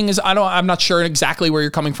other thing is, I'm not sure exactly where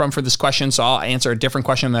you're coming from for this question, so I'll answer a different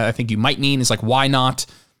question that I think you might mean is like, why not?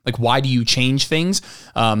 Like, why do you change things?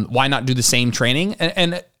 Why not do the same training?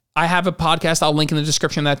 And I have a podcast I'll link in the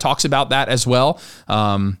description that talks about that as well.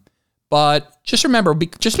 But just remember,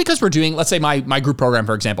 just because we're doing, let's say my group program,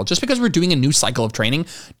 for example, just because we're doing a new cycle of training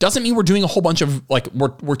doesn't mean we're doing a whole bunch of, like,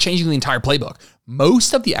 we're changing the entire playbook.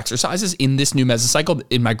 Most of the exercises in this new mesocycle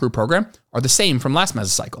in my group program are the same from last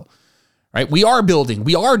mesocycle, right? We are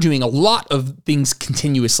doing a lot of things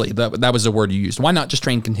continuously. That was the word you used. Why not just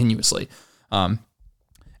train continuously?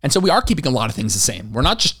 And so we are keeping a lot of things the same. We're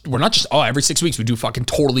not just, every 6 weeks we do fucking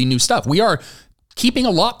totally new stuff. We are keeping a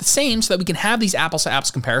lot the same so that we can have these apples to apples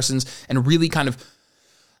comparisons and really kind of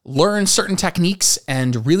learn certain techniques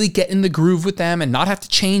and really get in the groove with them and not have to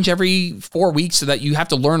change every 4 weeks so that you have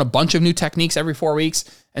to learn a bunch of new techniques every 4 weeks.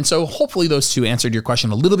 And so hopefully those 2 answered your question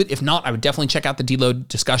a little bit. If not, I would definitely check out the deload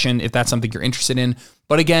discussion if that's something you're interested in.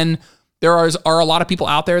 But again, there are a lot of people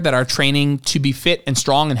out there that are training to be fit and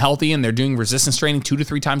strong and healthy, and they're doing resistance training 2 to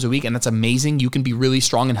 3 times a week, and that's amazing. You can be really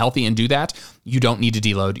strong and healthy and do that. You don't need to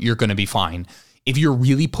deload. You're going to be fine. If you're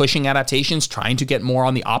really pushing adaptations, trying to get more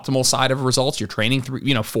on the optimal side of results, you're training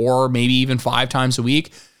 4, maybe even 5 times a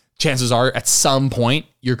week, chances are at some point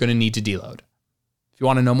you're going to need to deload. If you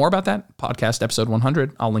want to know more about that, podcast episode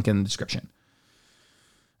 100, I'll link in the description.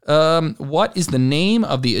 What is the name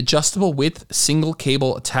of the adjustable width single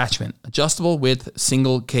cable attachment? Adjustable width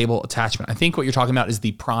single cable attachment. I think what you're talking about is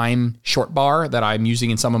the Prime short bar that I'm using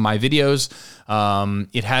in some of my videos.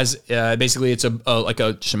 It has basically it's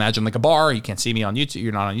just imagine like a bar. You can't see me on YouTube.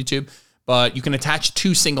 You're not on YouTube, but you can attach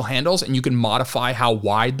 2 single handles and you can modify how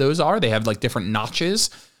wide those are. They have like different notches.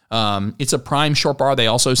 It's a Prime short bar. They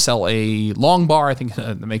also sell a long bar. I think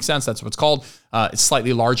that makes sense. That's what it's called. It's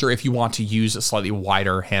slightly larger if you want to use a slightly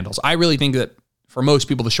wider handles. I really think that for most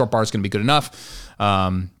people, the short bar is going to be good enough.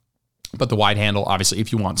 But the wide handle, obviously,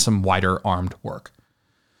 if you want some wider armed work.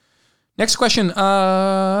 Next question.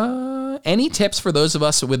 Any tips for those of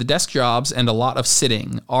us with desk jobs and a lot of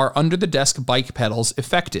sitting? Are under the desk bike pedals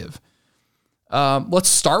effective? Let's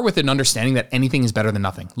start with an understanding that anything is better than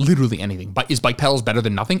nothing. Literally anything. But is bike pedals better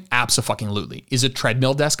than nothing? Absolutely. Is a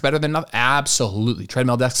treadmill desk better than nothing? Absolutely.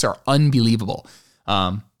 Treadmill desks are unbelievable.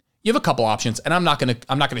 You have a couple options, and I'm not gonna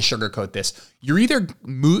sugarcoat this. You're either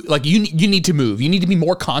you need to move. You need to be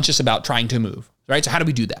more conscious about trying to move, right? So how do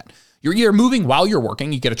we do that? You're either moving while you're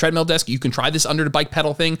working. You get a treadmill desk. You can try this under the bike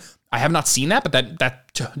pedal thing. I have not seen that, but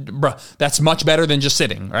that's much better than just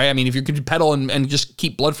sitting, right? I mean, if you could pedal and just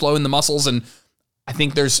keep blood flow in the muscles, and I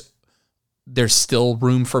think there's still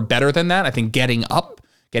room for better than that. I think getting out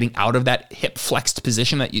of that hip flexed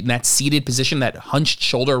position, that seated position, that hunched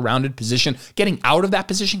shoulder rounded position, getting out of that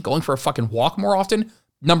position, going for a fucking walk more often,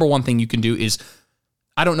 Number one thing you can do is,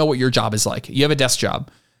 I don't know what your job is like. You have a desk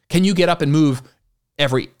job. Can you get up and move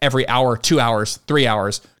every hour, 2 hours, 3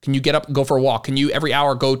 hours? Can you get up and go for a walk? Can you every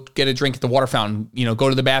hour go get a drink at the water fountain, go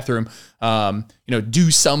to the bathroom,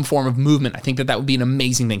 do some form of movement? I think that would be an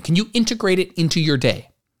amazing thing. Can you integrate it into your day?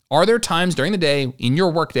 Are there times during the day in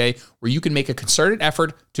your workday where you can make a concerted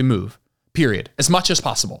effort to move, period, as much as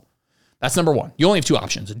possible? That's number one. You only have two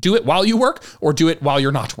options. Do it while you work or do it while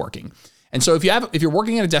you're not working. And so if you're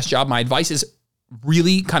working at a desk job, my advice is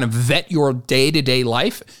really kind of vet your day-to-day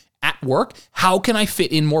life at work. How can I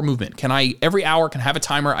fit in more movement? Can I, every hour, can I have a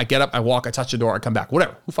timer? I get up, I walk, I touch the door, I come back,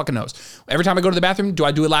 whatever. Who fucking knows? Every time I go to the bathroom, do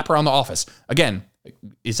I do a lap around the office? Again,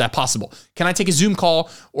 is that possible? Can I take a Zoom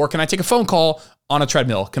call or can I take a phone call on a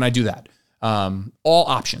treadmill? Can I do that? All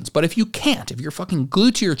options. But if you can't, if you're fucking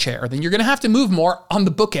glued to your chair, then you're going to have to move more on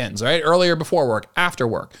the bookends, right? Earlier before work, after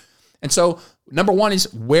work. And so number one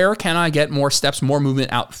is, where can I get more steps, more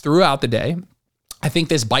movement out throughout the day? I think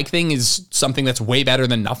this bike thing is something that's way better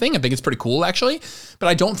than nothing. I think it's pretty cool, actually. But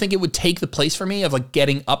I don't think it would take the place for me of like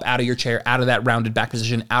getting up out of your chair, out of that rounded back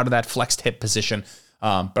position, out of that flexed hip position.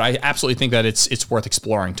 But I absolutely think that it's worth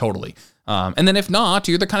exploring totally. And then if not,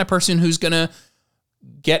 you're the kind of person who's going to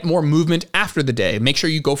get more movement after the day. Make sure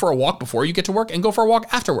you go for a walk before you get to work and go for a walk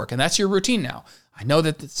after work. And that's your routine now. I know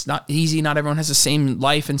that it's not easy. Not everyone has the same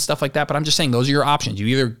life and stuff like that, but I'm just saying those are your options. You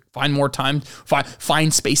either find more time,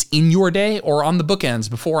 find space in your day or on the bookends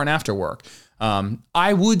before and after work.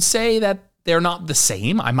 I would say that they're not the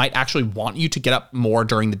same. I might actually want you to get up more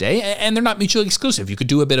during the day, and they're not mutually exclusive. You could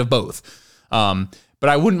do a bit of both. But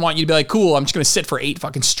I wouldn't want you to be like, cool, I'm just going to sit for 8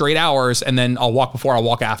 fucking straight hours and then I'll walk before, I'll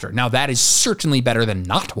walk after. Now that is certainly better than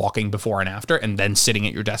not walking before and after and then sitting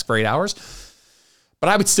at your desk for 8 hours. But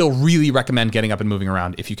I would still really recommend getting up and moving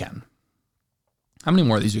around if you can. How many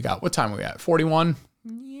more of these we got? What time are we at? 41?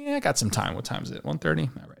 Yeah, I got some time. What time is it? 1:30?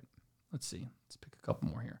 All right. Let's see. Let's pick a couple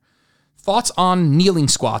more here. Thoughts on kneeling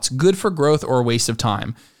squats, good for growth or a waste of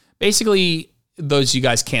time? Basically, those you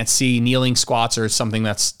guys can't see, kneeling squats are something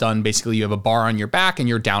that's done. Basically, you have a bar on your back and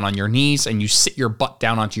you're down on your knees and you sit your butt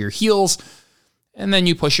down onto your heels and then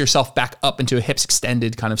you push yourself back up into a hips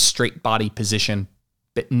extended kind of straight body position,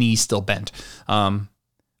 but knees still bent.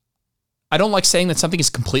 I don't like saying that something is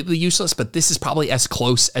completely useless, but this is probably as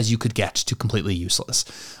close as you could get to completely useless.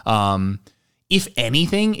 If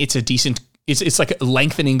anything, it's a decent, it's like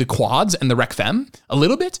lengthening the quads and the rec fem a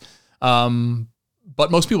little bit. But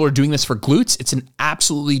most people are doing this for glutes. It's an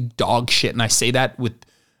absolutely dog shit. And I say that with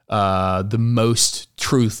the most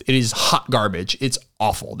truth. It is hot garbage. It's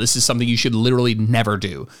awful. This is something you should literally never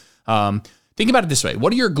do. Think about it this way.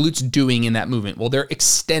 What are your glutes doing in that movement? Well, they're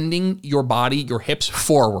extending your body, your hips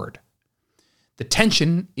forward. The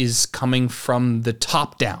tension is coming from the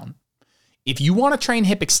top down. If you want to train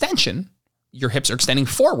hip extension, your hips are extending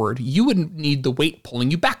forward, you wouldn't need the weight pulling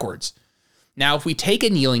you backwards. Now, if we take a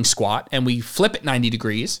kneeling squat and we flip it 90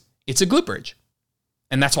 degrees, it's a glute bridge.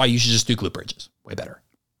 And that's why you should just do glute bridges. Way better.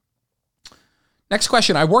 Next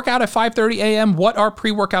question. I work out at 5:30 a.m. What are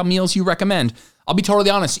pre-workout meals you recommend? I'll be totally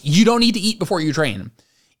honest. You don't need to eat before you train.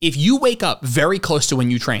 If you wake up very close to when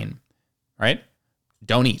you train, right?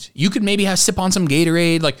 Don't eat. You could maybe sip on some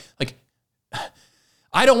Gatorade. Like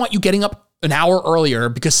I don't want you getting up an hour earlier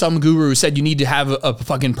because some guru said you need to have a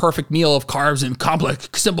fucking perfect meal of carbs and complex,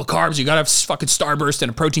 simple carbs. You got to have fucking Starburst and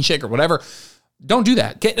a protein shake or whatever. Don't do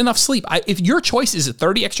that. Get enough sleep. If your choice is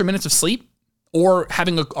 30 extra minutes of sleep or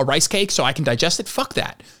having a rice cake so I can digest it, fuck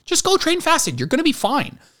that. Just go train fasted. You're going to be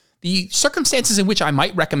fine. The circumstances in which I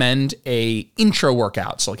might recommend a intro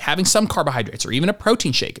workout, so like having some carbohydrates or even a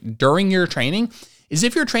protein shake during your training, is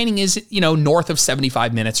if your training is, north of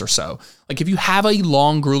 75 minutes or so. Like if you have a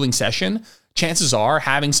long grueling session, chances are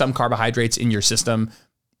having some carbohydrates in your system,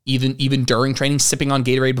 even during training, sipping on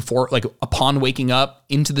Gatorade before, like upon waking up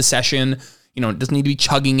into the session, it doesn't need to be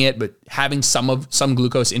chugging it, but having some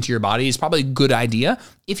glucose into your body is probably a good idea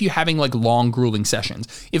if you're having like long grueling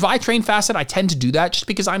sessions. If I train fasted, I tend to do that just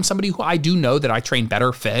because I'm somebody who I do know that I train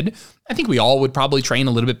better fed. I think we all would probably train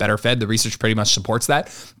a little bit better fed. The research pretty much supports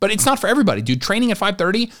that, but it's not for everybody, dude. Training at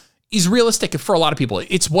 5:30 is realistic for a lot of people.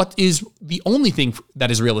 It's what is the only thing that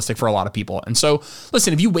is realistic for a lot of people. And so,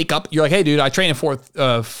 listen, if you wake up, you're like, hey, dude, I train at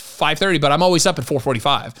 5:30, but I'm always up at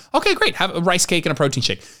 4:45. Okay, great. Have a rice cake and a protein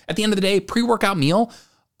shake. At the end of the day, pre-workout meal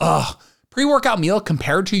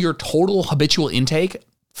compared to your total habitual intake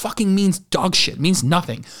fucking means dog shit, means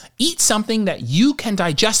nothing. Eat something that you can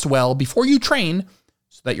digest well before you train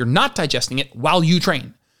so that you're not digesting it while you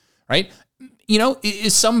train, right?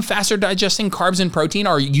 Is some faster digesting carbs and protein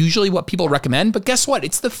are usually what people recommend, but guess what?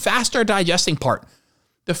 It's the faster digesting part.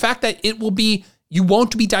 The fact that it will be, You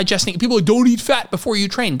won't be digesting. People are like, don't eat fat before you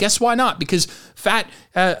train. Guess why not? Because fat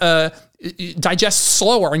digests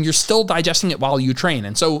slower and you're still digesting it while you train.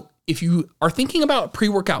 And so if you are thinking about a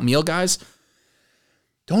pre-workout meal, guys,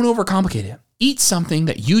 don't overcomplicate it. Eat something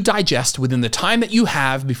that you digest within the time that you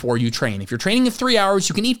have before you train. If you're training in 3 hours,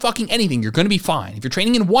 you can eat fucking anything. You're going to be fine. If you're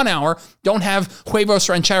training in 1 hour, don't have huevos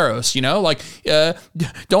rancheros,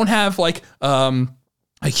 don't have like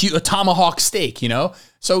a tomahawk steak,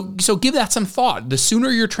 So give that some thought. The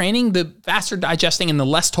sooner you're training, the faster digesting and the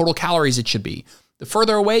less total calories it should be. The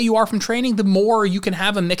further away you are from training, the more you can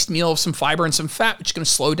have a mixed meal of some fiber and some fat, which is going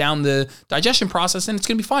to slow down the digestion process, and it's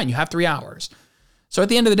going to be fine. You have 3 hours. So at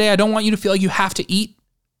the end of the day, I don't want you to feel like you have to eat.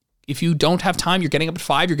 If you don't have time, you're getting up at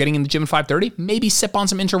 5, you're getting in the gym at 5:30, maybe sip on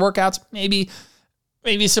some intra-workouts, maybe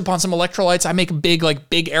sip on some electrolytes. I make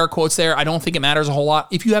big air quotes there. I don't think it matters a whole lot.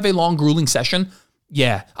 If you have a long, grueling session,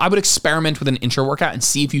 yeah, I would experiment with an intra-workout and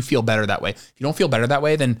see if you feel better that way. If you don't feel better that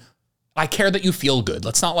way, then I care that you feel good.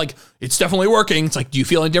 Let's not it's definitely working. It's like, do you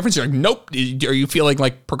feel any difference? You're like, nope. Are you feeling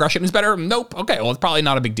like progression is better? Nope. Okay, well, it's probably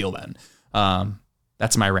not a big deal then.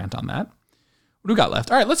 That's my rant on that. What do we got left?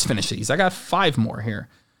 All right, let's finish these. I got 5 more here.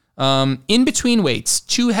 In between weights,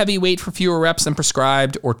 too heavy weight for fewer reps than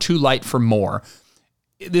prescribed or too light for more.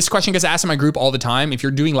 This question gets asked in my group all the time. If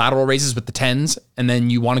you're doing lateral raises with the 10s and then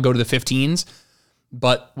you want to go to the 15s,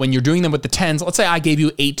 but when you're doing them with the 10s, let's say I gave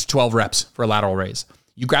you 8 to 12 reps for a lateral raise.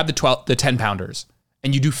 You grab the 10 pounders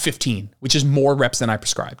and you do 15, which is more reps than I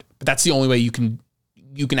prescribed. But that's the only way you can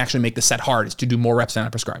actually make the set hard, is to do more reps than I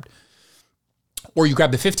prescribed. Or you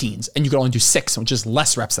grab the 15s and you can only do 6, which is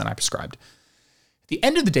less reps than I prescribed. At the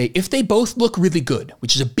end of the day, if they both look really good,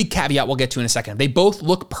 which is a big caveat we'll get to in a second, if they both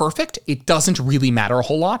look perfect, it doesn't really matter a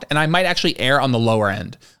whole lot. And I might actually err on the lower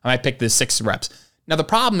end. I might pick the 6 reps. Now, the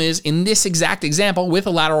problem is, in this exact example, with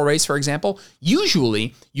a lateral raise, for example,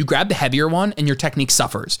 usually you grab the heavier one and your technique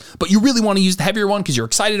suffers. But you really want to use the heavier one because you're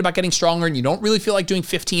excited about getting stronger and you don't really feel like doing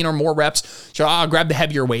 15 or more reps. So I'll grab the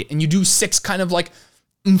heavier weight and you do 6 kind of like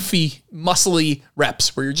oomphy, muscly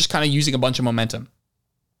reps where you're just kind of using a bunch of momentum.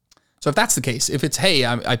 So if that's the case, if it's, hey,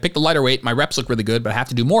 I picked the lighter weight, my reps look really good, but I have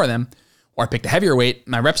to do more of them, or I picked a heavier weight,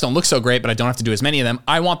 my reps don't look so great, but I don't have to do as many of them,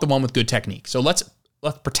 I want the one with good technique. So let's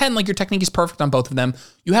pretend like your technique is perfect on both of them.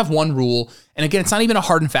 You have one rule, and again, it's not even a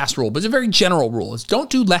hard and fast rule, but it's a very general rule. It's don't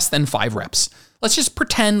do less than 5 reps. Let's just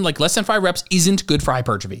pretend like less than 5 reps isn't good for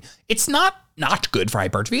hypertrophy. It's not good for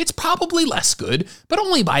hypertrophy. It's probably less good, but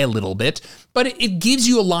only by a little bit. But it gives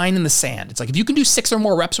you a line in the sand. It's like, if you can do 6 or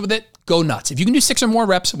more reps with it, go nuts. If you can do 6 or more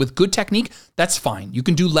reps with good technique, that's fine. You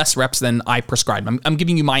can do less reps than I prescribed. I'm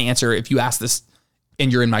giving you my answer if you ask this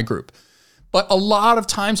and you're in my group. But a lot of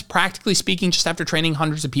times, practically speaking, just after training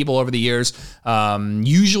hundreds of people over the years,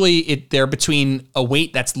 usually they're between a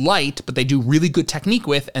weight that's light, but they do really good technique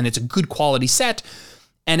with, and it's a good quality set,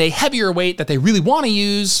 and a heavier weight that they really want to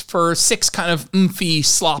use for 6 kind of oomphy,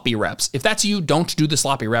 sloppy reps. If that's you, don't do the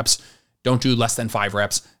sloppy reps. Don't do less than 5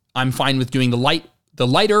 reps. I'm fine with doing the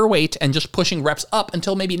lighter weight and just pushing reps up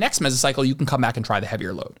until maybe next mesocycle you can come back and try the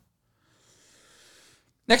heavier load.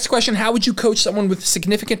 Next question, how would you coach someone with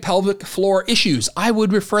significant pelvic floor issues? I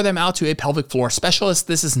would refer them out to a pelvic floor specialist.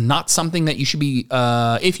 This is not something that you should be,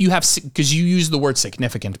 if you have, because you use the word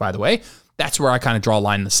significant, by the way, that's where I kind of draw a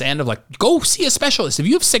line in the sand of like, go see a specialist. If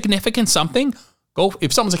you have significant something,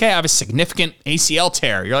 if someone's like, hey, I have a significant ACL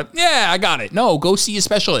tear, you're like, yeah, I got it. No, go see a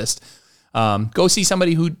specialist. Go see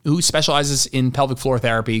somebody who specializes in pelvic floor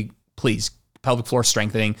therapy, please. Pelvic floor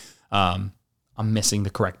strengthening. I'm missing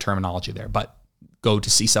the correct terminology there, but go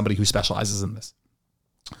to see somebody who specializes in this.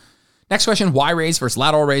 Next question, Y raise versus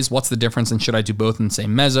lateral raise. What's the difference, and should I do both in the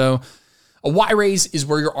same meso? A Y raise is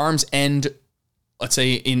where your arms end, let's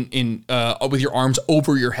say with your arms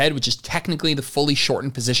over your head, which is technically the fully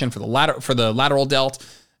shortened position for the lateral delt.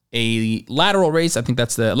 A lateral raise, I think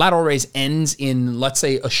that's the lateral raise ends in, let's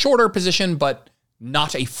say, a shorter position, but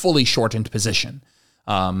not a fully shortened position.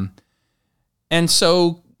 And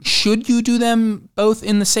so should you do them both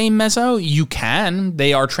in the same meso? You can.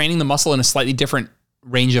 They are training the muscle in a slightly different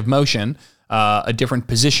range of motion, a different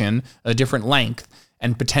position, a different length,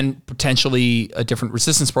 and potentially a different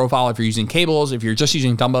resistance profile if you're using cables. If you're just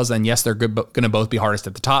using dumbbells, then yes, they're going to both be hardest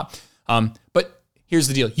at the top. But here's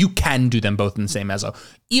the deal. You can do them both in the same meso.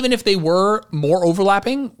 Even if they were more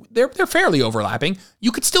overlapping, they're fairly overlapping.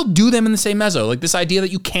 You could still do them in the same meso. Like this idea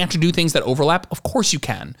that you can't do things that overlap, of course you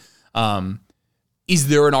can. Is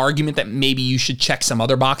there an argument that maybe you should check some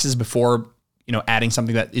other boxes before adding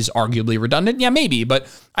something that is arguably redundant? Yeah, maybe, but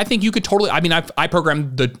I think you could totally, I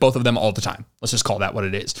program both of them all the time. Let's just call that what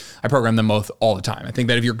it is. I program them both all the time. I think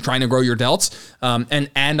that if you're trying to grow your delts,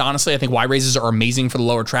 and honestly, I think Y raises are amazing for the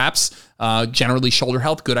lower traps. Generally shoulder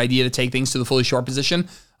health, good idea to take things to the fully short position.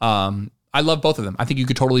 I love both of them. I think you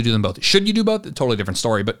could totally do them both. Should you do both? A totally different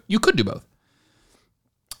story, but you could do both.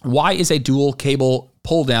 Why is a dual cable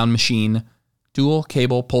pull down machine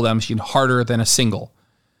harder than a single?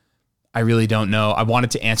 I really don't know. I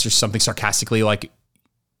wanted to answer something sarcastically, like,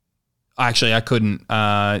 actually, I couldn't.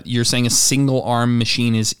 You're saying a single arm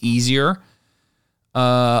machine is easier?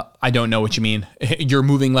 I don't know what you mean. You're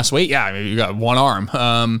moving less weight? Yeah, you got one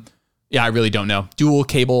arm. Yeah, I really don't know. Dual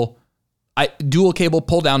cable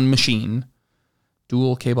pull down machine.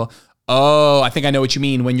 Dual cable. Oh, I think I know what you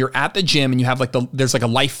mean. When you're at the gym and you have there's like a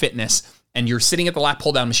Life Fitness and you're sitting at the lat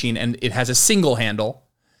pull down machine and it has a single handle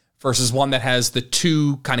versus one that has the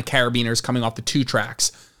two kind of carabiners coming off the two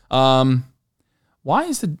tracks. Why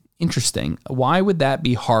is it interesting? Why would that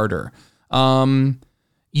be harder?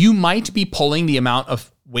 You might be pulling the amount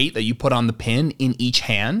of weight that you put on the pin in each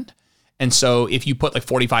hand. And so if you put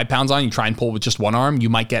 45 pounds on, you try and pull with just one arm, you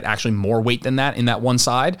might get actually more weight than that in that one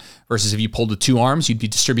side versus if you pulled with two arms, you'd be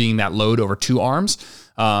distributing that load over two arms.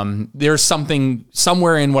 There's something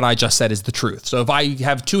somewhere in what I just said is the truth. So if I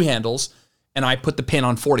have two handles and I put the pin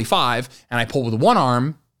on 45 and I pull with one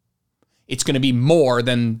arm, it's going to be more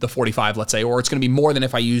than the 45, let's say, or it's going to be more than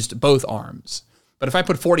if I used both arms. But if I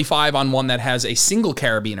put 45 on one that has a single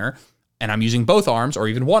carabiner and I'm using both arms or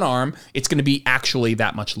even one arm, it's going to be actually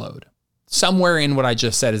that much load. Somewhere in what I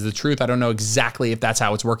just said is the truth. I don't know exactly if that's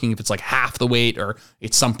how it's working, if it's like half the weight or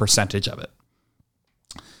it's some percentage of it.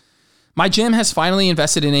 My gym has finally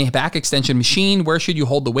invested in a back extension machine. Where should you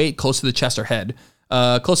hold the weight? Close to the chest or head?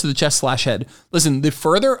 Close to the chest / head. Listen, the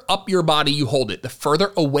further up your body you hold it, the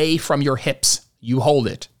further away from your hips you hold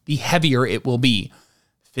it, the heavier it will be.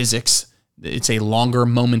 Physics, it's a longer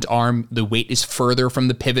moment arm. The weight is further from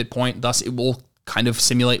the pivot point. Thus, it will kind of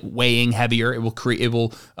simulate weighing heavier. It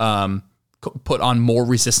will put on more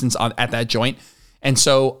resistance at that joint. And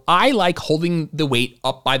so I like holding the weight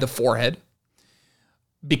up by the forehead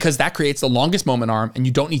because that creates the longest moment arm and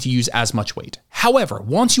you don't need to use as much weight. However,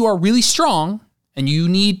 once you are really strong and you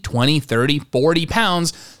need 20, 30, 40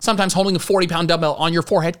 pounds, sometimes holding a 40-pound dumbbell on your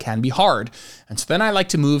forehead can be hard. And so then I like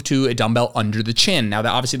to move to a dumbbell under the chin. Now,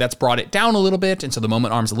 that's brought it down a little bit, and so the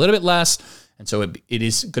moment arm's a little bit less, and so it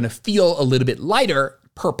is going to feel a little bit lighter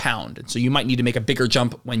per pound. And so you might need to make a bigger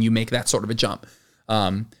jump when you make that sort of a jump.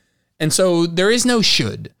 And so there is no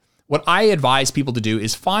should. What I advise people to do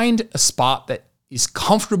is find a spot that is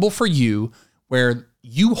comfortable for you where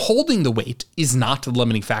you holding the weight is not the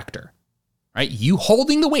limiting factor, right? You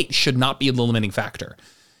holding the weight should not be the limiting factor.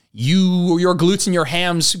 Your glutes and your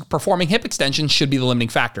hams performing hip extension should be the limiting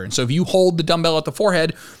factor. And so if you hold the dumbbell at the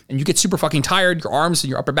forehead and you get super fucking tired, your arms and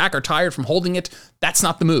your upper back are tired from holding it, that's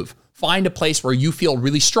not the move. Find a place where you feel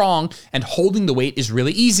really strong and holding the weight is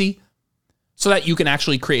really easy so that you can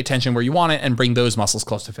actually create tension where you want it and bring those muscles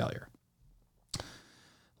close to failure.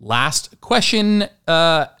 Last question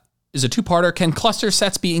is a two-parter. Can cluster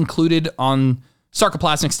sets be included on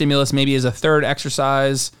sarcoplasmic stimulus, maybe as a third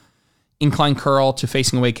exercise? Incline curl to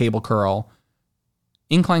facing away cable curl.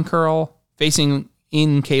 Incline curl, facing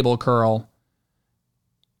in cable curl,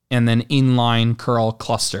 and then inline curl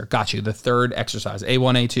cluster. Got you. The third exercise,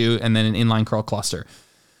 A1, A2, and then an inline curl cluster.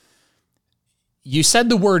 You said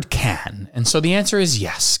the word can, and so the answer is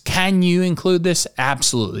yes. Can you include this?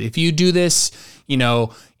 Absolutely. If you do this,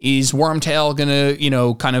 is Wormtail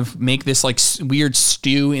gonna, kind of make this like weird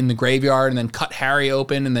stew in the graveyard and then cut Harry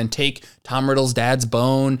open and then take Tom Riddle's dad's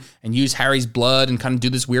bone and use Harry's blood and kind of do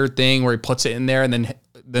this weird thing where he puts it in there and then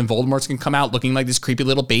Voldemort's gonna come out looking like this creepy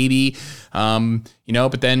little baby,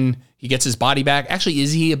 but then he gets his body back. Actually,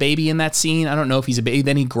 is he a baby in that scene? I don't know if he's a baby.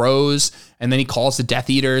 Then he grows, and then he calls the Death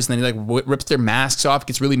Eaters, and then he rips their masks off,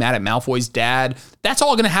 gets really mad at Malfoy's dad. That's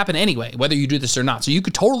all going to happen anyway, whether you do this or not. So you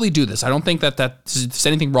could totally do this. I don't think that there's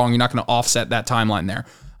anything wrong. You're not going to offset that timeline there.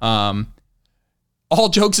 All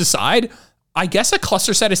jokes aside, I guess a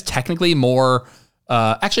cluster set is technically more...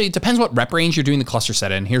 actually, it depends what rep range you're doing the cluster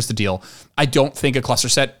set in. Here's the deal. I don't think a cluster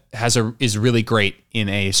set is really great in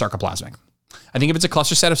a sarcoplasmic. I think if it's a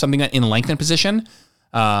cluster set of something that in lengthened position,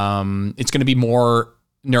 it's going to be more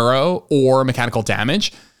neuro or mechanical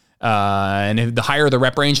damage. And if the higher the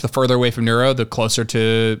rep range, the further away from neuro, the closer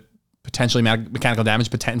to potentially mechanical damage,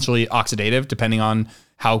 potentially oxidative, depending on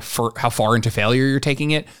how far into failure you're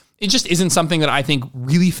taking it. It just isn't something that I think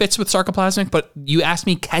really fits with sarcoplasmic, but you asked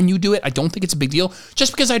me, can you do it? I don't think it's a big deal,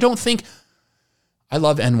 just because I love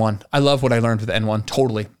N1. I love what I learned with N1,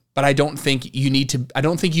 totally. but I don't think you need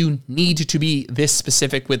to be this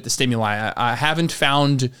specific with the stimuli. I haven't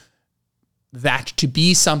found that to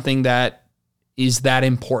be something that is that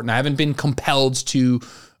important. I haven't been compelled to,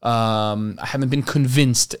 I haven't been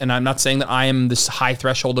convinced, and I'm not saying that I am this high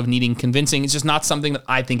threshold of needing convincing. It's just not something that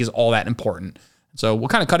I think is all that important. So we'll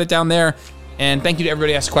kind of cut it down there. And thank you to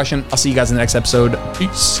everybody who asked a question. I'll see you guys in the next episode.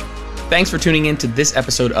 Peace. Thanks for tuning in to this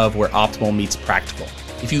episode of Where Optimal Meets Practical.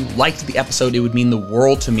 If you liked the episode, it would mean the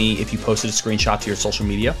world to me if you posted a screenshot to your social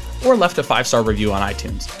media or left a 5-star review on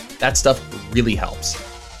iTunes. That stuff really helps.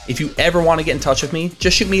 If you ever want to get in touch with me,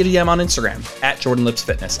 just shoot me a DM on Instagram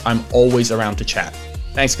 @JordanLipsFitness. I'm always around to chat.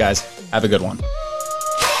 Thanks, guys. Have a good one.